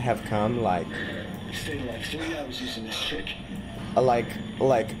could have come like a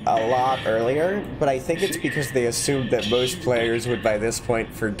lot earlier, but I think it's because they assumed that most players would by this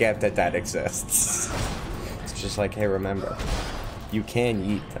point forget that that exists. It's just like, hey, remember, you can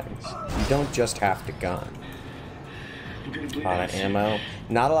yeet things. You don't just have to gun. A lot of ammo.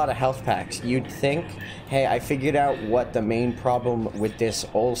 Not a lot of health packs. You'd think, hey, I figured out what the main problem with this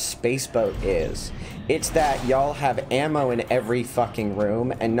old space boat is. It's that y'all have ammo in every fucking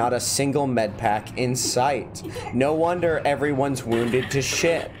room and not a single med pack in sight. No wonder everyone's wounded to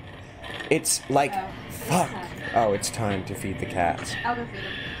shit. It's like, fuck. Oh, it's time to feed the cats. I'll go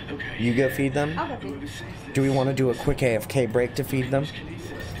feed them. You go feed them? I'll go feed them. Do we want to do a quick AFK break to feed them?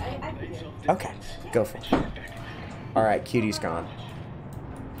 I can do it. Okay, go for it. Alright, Cutie's gone.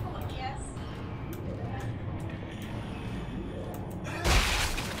 Yes.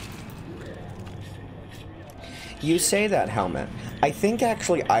 You say that, Helmet. I think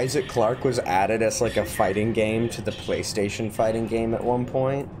actually Isaac Clarke was added as like a fighting game to the PlayStation fighting game at one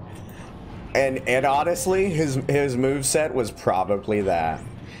point. And honestly, his moveset was probably that.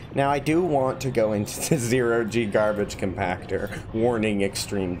 Now, I do want to go into the Zero-G garbage compactor, warning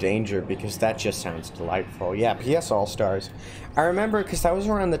extreme danger, because that just sounds delightful. Yeah, PS All-Stars. I remember, because that was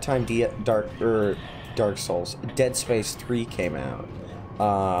around the time Dark Souls, Dead Space 3 came out.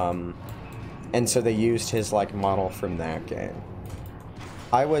 And so they used his, like, model from that game.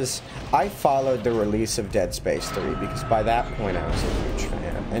 I followed the release of Dead Space 3, because by that point I was a huge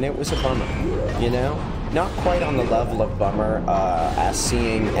fan, and it was a bummer, you know? Not quite on the level of bummer as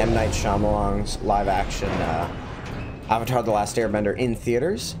seeing M. Night Shyamalan's live-action Avatar: The Last Airbender in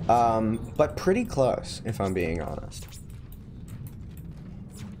theaters, but pretty close, if I'm being honest.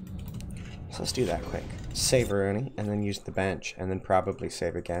 So let's do that quick. Save Rooney, and then use the bench, and then probably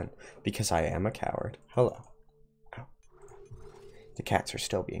save again, because I am a coward. Hello. Ow. The cats are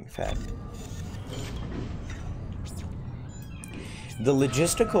still being fed. The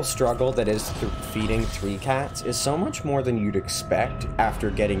logistical struggle that is feeding 3 cats is so much more than you'd expect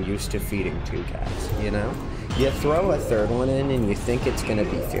after getting used to feeding 2 cats, you know? You throw a 3rd one in and you think it's gonna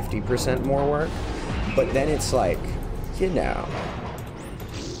be 50% more work, but then it's like, you know,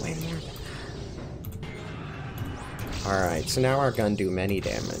 way more. Alright, so now our gun do many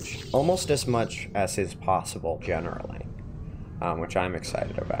damage. Almost as much as is possible, generally. which I'm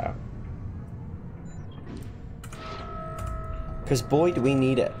excited about. Because boy, do we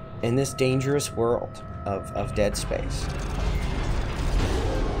need it in this dangerous world of Dead Space.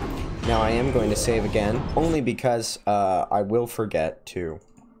 Now, I am going to save again, only because I will forget to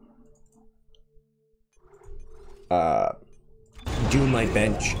do my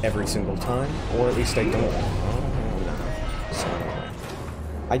bench every single time, or at least I don't. Oh, no. So,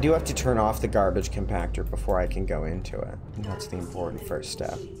 I do have to turn off the garbage compactor before I can go into it. And that's the important first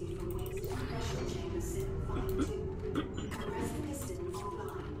step.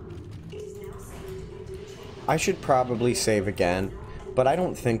 I should probably save again, but I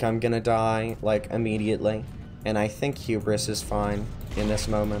don't think I'm gonna die, like, immediately. And I think Hubris is fine in this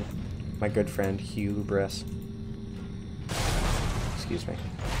moment. My good friend, Hubris. Excuse me.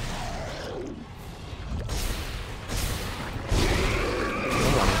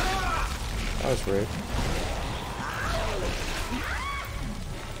 That was rude.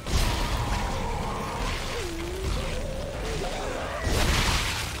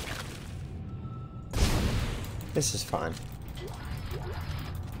 This is fine.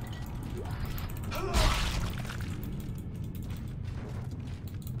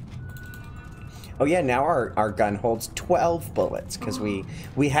 Oh yeah, now our gun holds 12 bullets, because we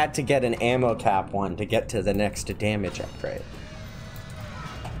had to get an ammo cap one to get to the next damage upgrade.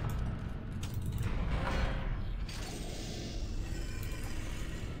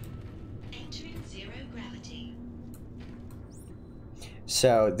 Entering zero gravity.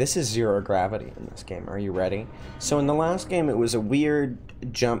 So this is zero gravity in this game. Are you ready? So in the last game it was a weird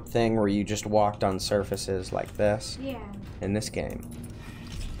jump thing where you just walked on surfaces like this. Yeah. In this game,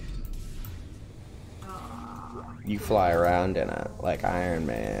 you fly around in it like Iron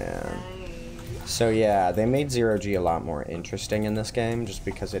Man. So yeah, they made Zero G a lot more interesting in this game just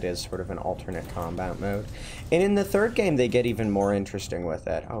because it is sort of an alternate combat mode. And in the third game they get even more interesting with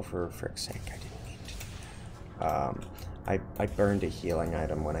it. Oh, for frick's sake, I didn't mean to. I burned a healing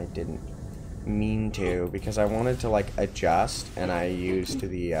item when I didn't mean to because I wanted to like adjust, and I used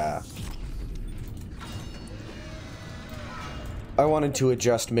the I wanted to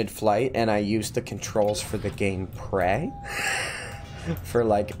adjust mid-flight, and I used the controls for the game Prey for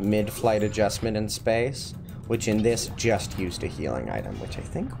like mid-flight adjustment in space, which in this just used a healing item, which I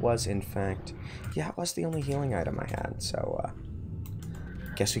think was in fact, yeah, it was the only healing item I had. So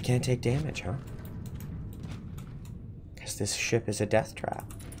guess we can't take damage, huh? Guess this ship is a death trap.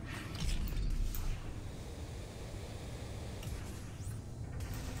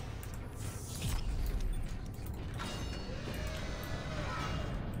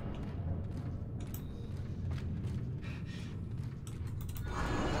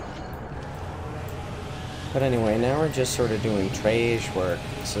 But anyway, now we're just sort of doing trash work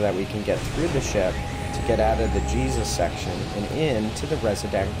so that we can get through the ship to get out of the Jesus section and into the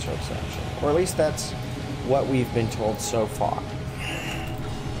residential section. Or at least that's what we've been told so far.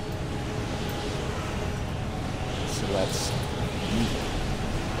 So let's...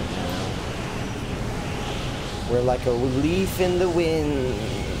 We're like a leaf in the wind.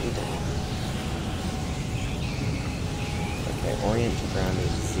 Okay, orient to ground is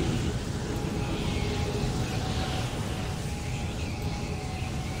Z.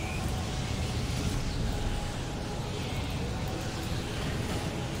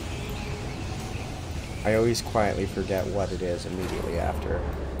 I always quietly forget what it is immediately after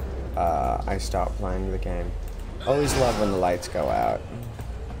I stop playing the game. Always love when the lights go out.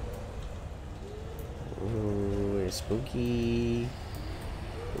 Ooh, it's spooky.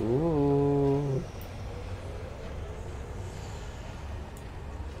 Ooh.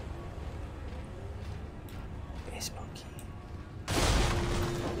 It's spooky.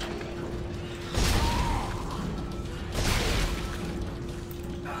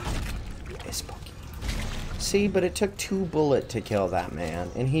 It's spooky. See, but it took 2 bullets to kill that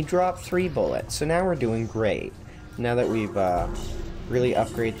man, and he dropped 3 bullets, so now we're doing great. Now that we've really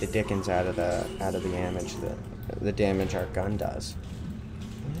upgraded the dickens out of the damage, the damage our gun does.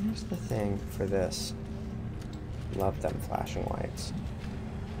 Here's the thing for this. Love them flashing lights.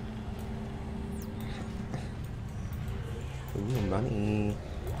 Ooh, money.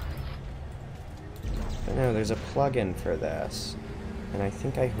 I know, there's a plug-in for this, and I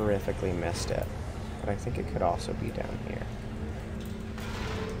think I horrifically missed it. But I think it could also be down here.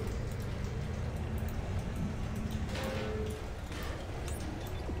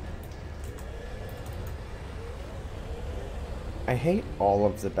 I hate all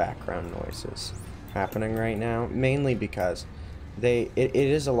of the background noises happening right now, mainly because it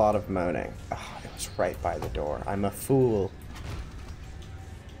is a lot of moaning. Oh, it was right by the door. I'm a fool.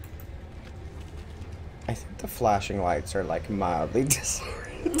 I think The flashing lights are like mildly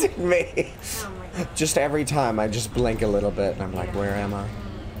disorienting me. Oh my god. Just every time I just blink a little bit and I'm like, where am I?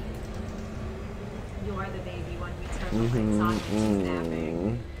 You are the baby when we turn the lights on and she's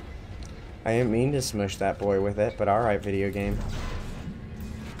napping. I didn't mean to smush that boy with it, but alright, video game.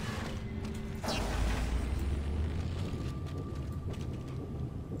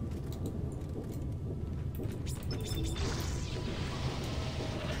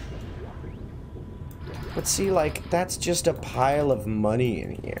 But see, like, that's just a pile of money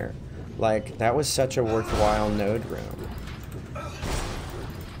in here. Like, that was such a worthwhile node room.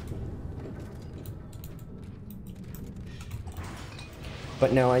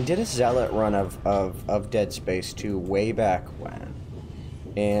 But no, I did a Zealot run of Dead Space 2 way back when.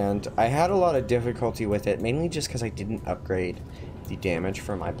 And I had a lot of difficulty with it, mainly just because I didn't upgrade the damage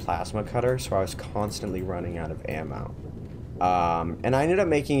for my plasma cutter, so I was constantly running out of ammo. And I ended up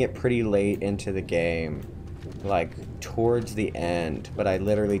making it pretty late into the game, like towards the end, but I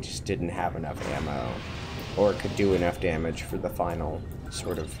literally just didn't have enough ammo or could do enough damage for the final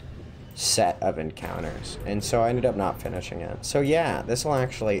sort of set of encounters. And so I ended up not finishing it. So yeah, this will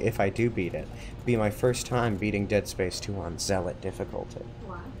actually, if I do beat it, be my first time beating Dead Space 2 on Zealot difficulty.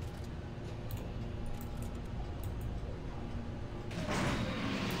 Wow.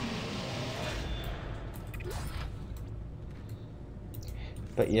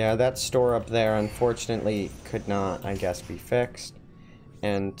 But yeah, that store up there unfortunately could not, I guess, be fixed.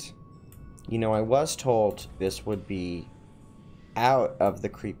 And, you know, I was told this would be out of the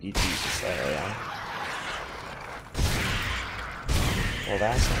creepy Jesus area. Well,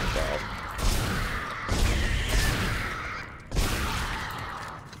 that's not good.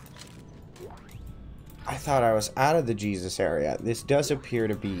 I thought I was out of the Jesus area. This does appear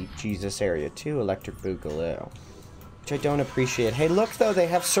to be Jesus area 2, Electric Boogaloo. Which I don't appreciate. Hey, look, though, they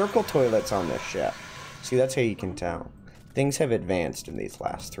have circle toilets on this ship. See, that's how you can tell. Things have advanced in these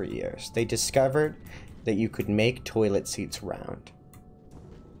last 3 years. They discovered that you could make toilet seats round.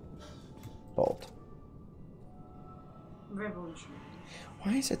 Bold. Revolutionary.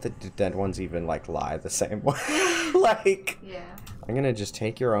 Why is it that the dead ones even, like, lie the same way? Like, yeah. I'm gonna just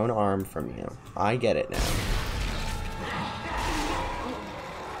take your own arm from you. I get it now.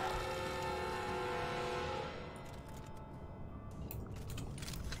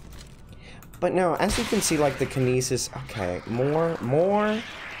 But no, as you can see, like, the kinesis... Okay, more. Oh,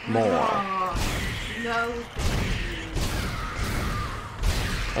 no.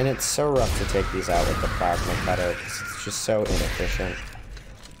 And it's so rough to take these out with the plasma cutter, because it's just so inefficient.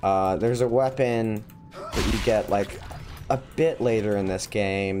 There's a weapon that you get, like, a bit later in this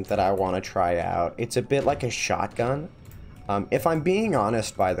game that I want to try out. It's a bit like a shotgun. If I'm being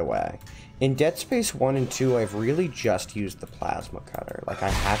honest, by the way, in Dead Space 1 and 2, I've really just used the plasma cutter. Like, I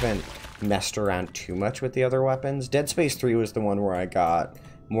haven't messed around too much with the other weapons. Dead Space 3 was the one where I got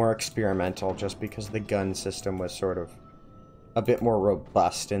more experimental just because the gun system was sort of a bit more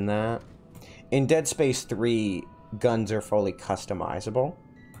robust in that. In Dead Space 3, guns are fully customizable.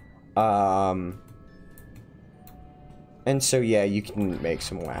 And so, yeah, you can make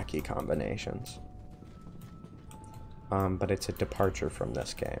some wacky combinations. But it's a departure from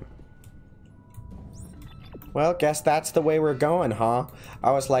this game. Well, guess that's the way we're going, huh?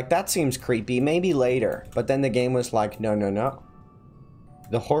 I was like, that seems creepy, maybe later. But then the game was like, no, no, no.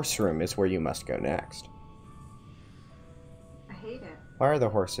 The horse room is where you must go next. I hate it. Why are the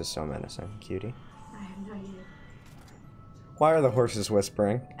horses so menacing, cutie? I have no idea. Why are the horses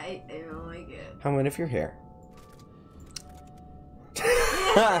whispering? I don't like it. How many if you're here?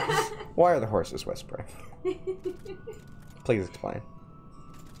 Why are the horses whispering? Please explain.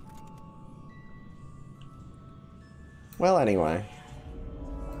 Well, anyway.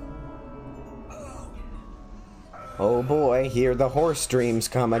 Oh boy, here the horse dreams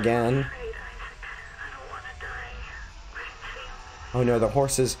come again. Oh no, the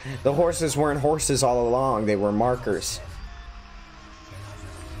horses weren't horses all along, they were markers.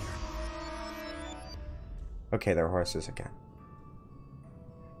 Okay, they're horses again.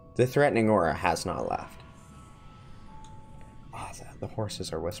 The threatening aura has not left. Oh, the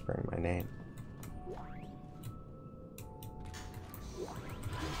horses are whispering my name.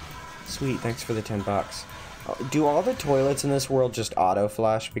 Sweet, thanks for the 10 bucks. Do all the toilets in this world just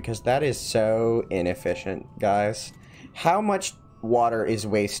auto-flush? Because that is so inefficient, guys. How much water is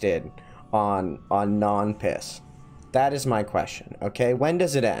wasted on non-piss? That is my question, okay? When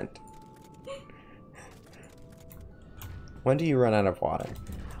does it end? When do you run out of water?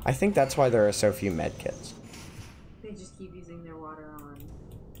 I think that's why there are so few medkits. They just keep using their water on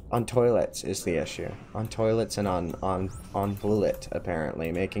On toilets is the issue. On toilets and on bullet,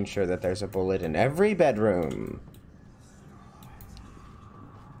 apparently. Making sure that there's a bullet in every bedroom.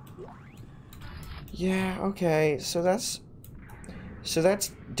 Yeah, okay. So that's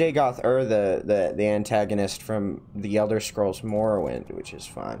Dagoth the antagonist from the Elder Scrolls Morrowind, which is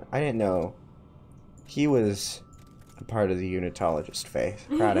fun. I didn't know he was a part of the Unitologist faith.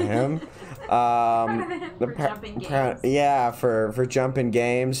 Proud of him. For jumping games. Yeah, for jumping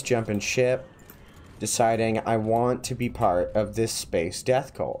games, jumping ship, deciding I want to be part of this space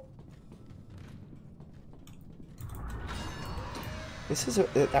death cult.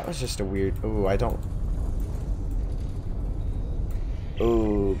 That was just a weird. Ooh, I don't.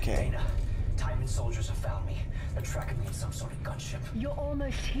 Okay. Dana, Titan soldiers have found me. They're tracking me in some sort of gunship. You're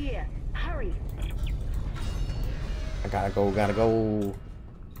almost here. Hurry. I gotta go.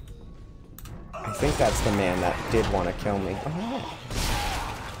 I think that's the man that did want to kill me. Oh.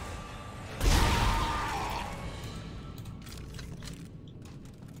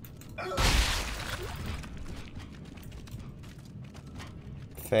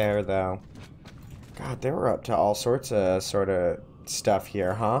 Fair, though. God, they were up to all sorts of sort of stuff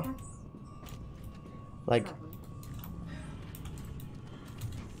here, huh? Like...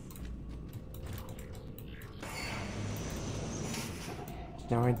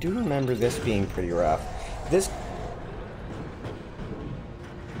 Now, I do remember this being pretty rough.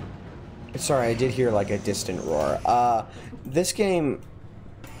 Sorry, I did hear, like, a distant roar. This game,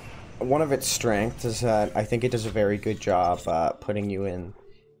 one of its strengths is that I think it does a very good job putting you in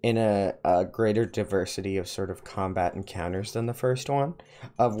a greater diversity of sort of combat encounters than the first one,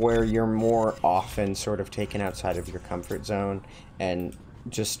 of where you're more often sort of taken outside of your comfort zone and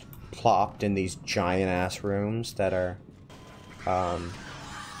just plopped in these giant-ass rooms that are...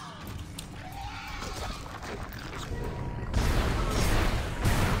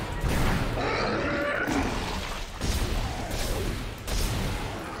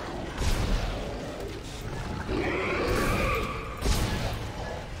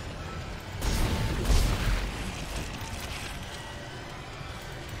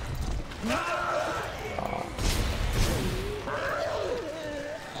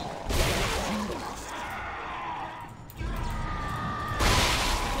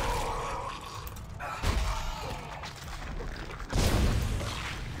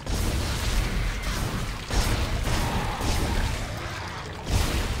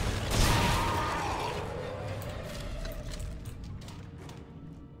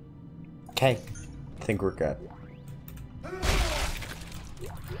 Okay, I think we're good.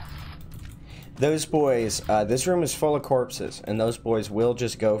 Those boys, this room is full of corpses, and those boys will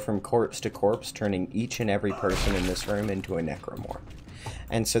just go from corpse to corpse, turning each and every person in this room into a necromorph.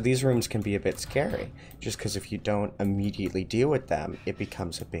 And so these rooms can be a bit scary, just because if you don't immediately deal with them, it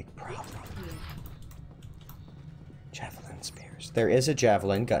becomes a big problem. Javelin spears. There is a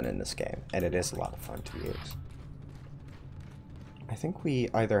javelin gun in this game, and it is a lot of fun to use. I think we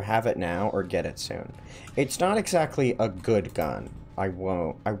either have it now or get it soon. It's not exactly a good gun, I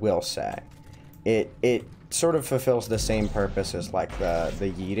will say. It sort of fulfills the same purpose as like the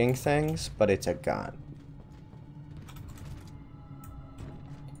yeeting things, but it's a gun.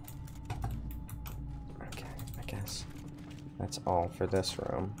 Okay, I guess that's all for this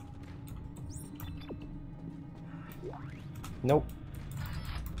room. Nope.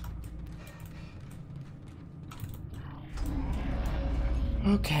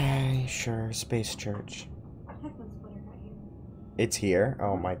 Okay, sure, Space Church. It's here?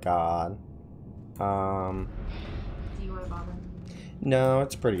 Oh my god. Do you want to bother? No,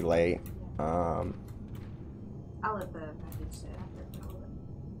 it's pretty late. I'll let the package sit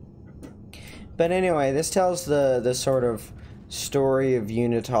after. But anyway, this tells the sort of story of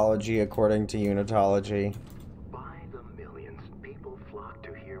Unitology according to Unitology. By the millions, people flocked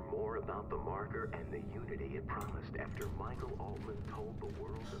to hear more about the marker and the unity it promised after Michael Altman told the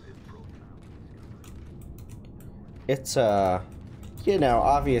world of his profound discovery. It's, you know,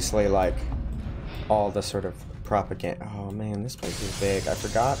 obviously, like, all the sort of propaganda. Oh man, this place is big. I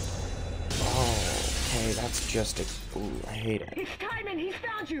forgot. Oh, okay, that's just a... Ooh, I hate it. It's Timon! He's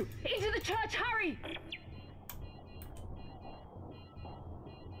found you! Into the church, hurry!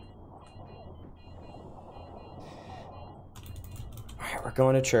 Alright, we're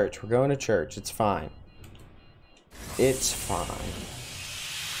going to church. We're going to church. It's fine. It's fine.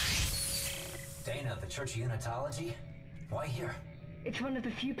 Dana, the Church of Unitology? Why here? It's one of the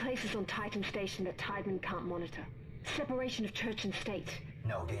few places on Titan Station that Tiedemann can't monitor. Separation of church and state.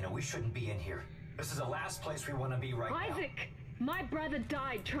 No, Dana, we shouldn't be in here. This is the last place we want to be right now. Isaac! My brother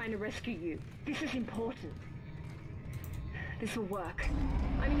died trying to rescue you. This is important. This will work.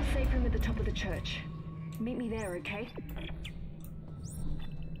 I'm in the safe room at the top of the church. Meet me there, okay?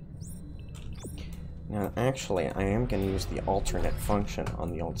 Now, actually, I am going to use the alternate function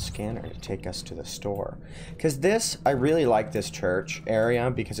on the old scanner to take us to the store. Because this, I really like this church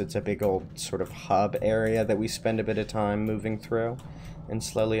area because it's a big old sort of hub area that we spend a bit of time moving through and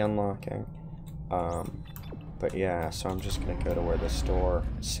slowly unlocking. But yeah, so I'm just going to go to where the store,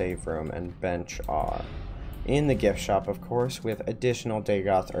 save room, and bench are. In the gift shop, of course, with additional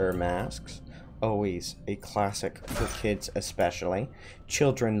Dagoth masks. Always a classic for kids especially.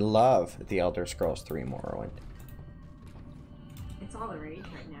 Children love The Elder Scrolls 3 Morrowind. It's all the rage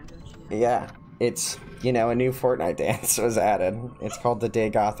right now, don't you know? Yeah, it's, you know, a new Fortnite dance was added. It's called the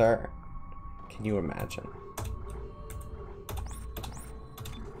Dagoth. Can you imagine?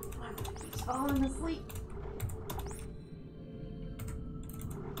 He's falling asleep.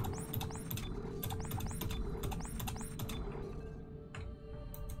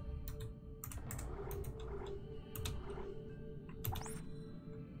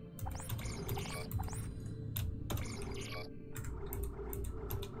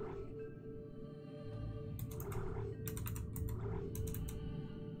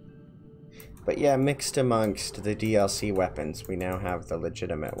 But yeah, mixed amongst the DLC weapons, we now have the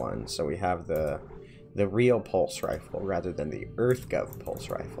legitimate ones. So we have the real pulse rifle rather than the EarthGov pulse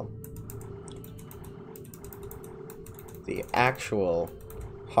rifle. The actual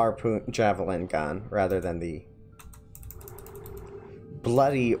harpoon javelin gun rather than the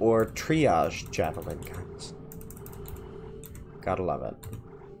bloody or triage javelin guns. Gotta love it.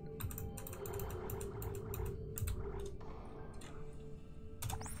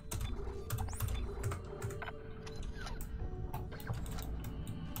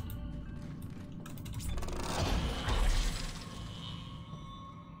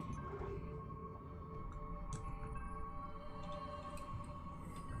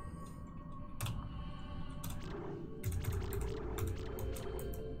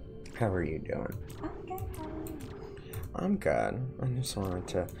 How are you doing? I'm good. How are you? I'm good. I just wanted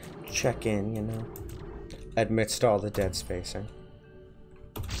to check in, you know, amidst all the dead spacing.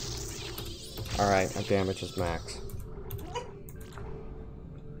 Alright, our damage is max.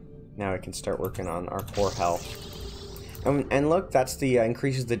 Now we can start working on our poor health. And look, that's the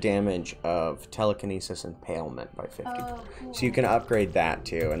increases the damage of telekinesis and impalement by 50. Oh, cool. So you can upgrade that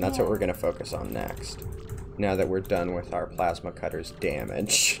too, and that's what we're going to focus on next. Now that we're done with our plasma cutter's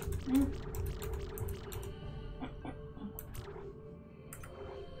damage.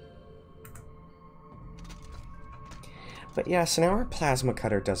 But yeah, so now our plasma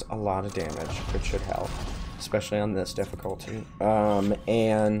cutter does a lot of damage, which should help, especially on this difficulty.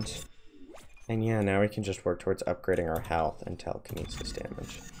 And yeah, now we can just work towards upgrading our health and telekinesis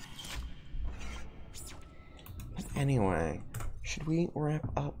damage. But anyway, should we wrap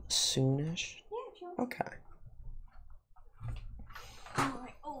up soonish? Yeah, sure. Okay.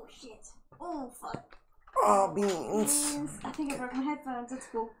 Alright, oh shit. Oh fuck. Oh, beans. I think I broke my headphones, that's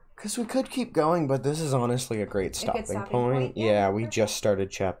cool. Because we could keep going, but this is honestly a great stopping point. Yeah, we just started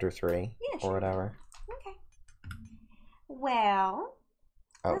chapter 3 or whatever. Okay. Well,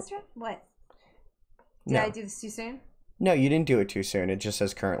 that's right. What? Did I do this too soon? No, you didn't do it too soon. It just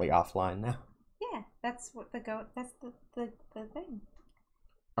says currently offline now. Yeah, that's what that's the thing.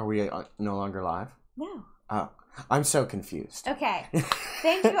 Are we no longer live? No. Oh, I'm so confused. Okay.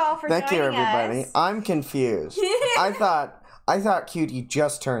 Thank you all for Thank you, joining everybody. us. I'm confused. I thought Cutie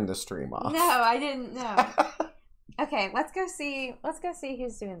just turned the stream off. No, I didn't know. Okay, let's go see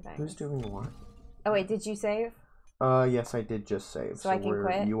who's doing things. Who's doing what? Oh wait, did you save? Yes, I did just save. So I can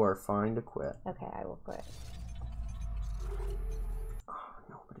quit? You are fine to quit. Okay, I will quit. Oh,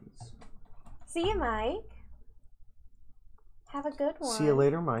 nobody's. See you, Mike. Have a good one. See you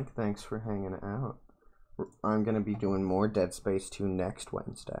later, Mike. Thanks for hanging out. I'm gonna be doing more Dead Space 2 next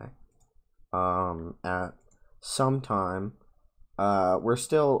Wednesday. At some time. We're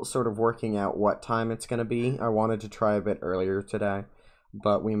still sort of working out what time it's gonna be. I wanted to try a bit earlier today,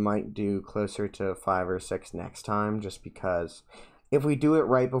 but we might do closer to 5 or 6 next time, just because if we do it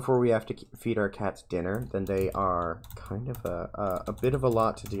right before we have to feed our cats dinner, then they are kind of a bit of a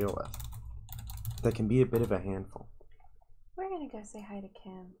lot to deal with. They can be a bit of a handful. We're gonna go say hi to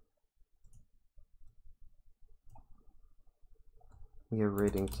Kim. We are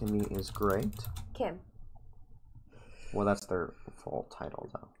rating Kimmy is great. Kim. Well, that's their full title,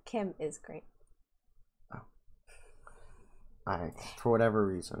 though. Kim is great. Oh. I, for whatever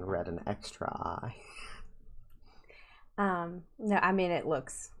reason, read an extra I. No, I mean, it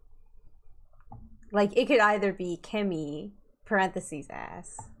looks like it could either be Kimmy, parentheses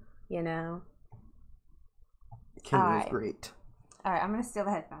ass, you know? Kimmy is great. All right, I'm gonna steal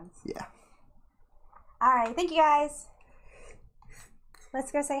the headphones. Yeah. All right, thank you guys.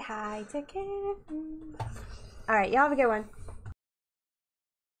 Let's go say hi to Kim. All right, y'all have a good one.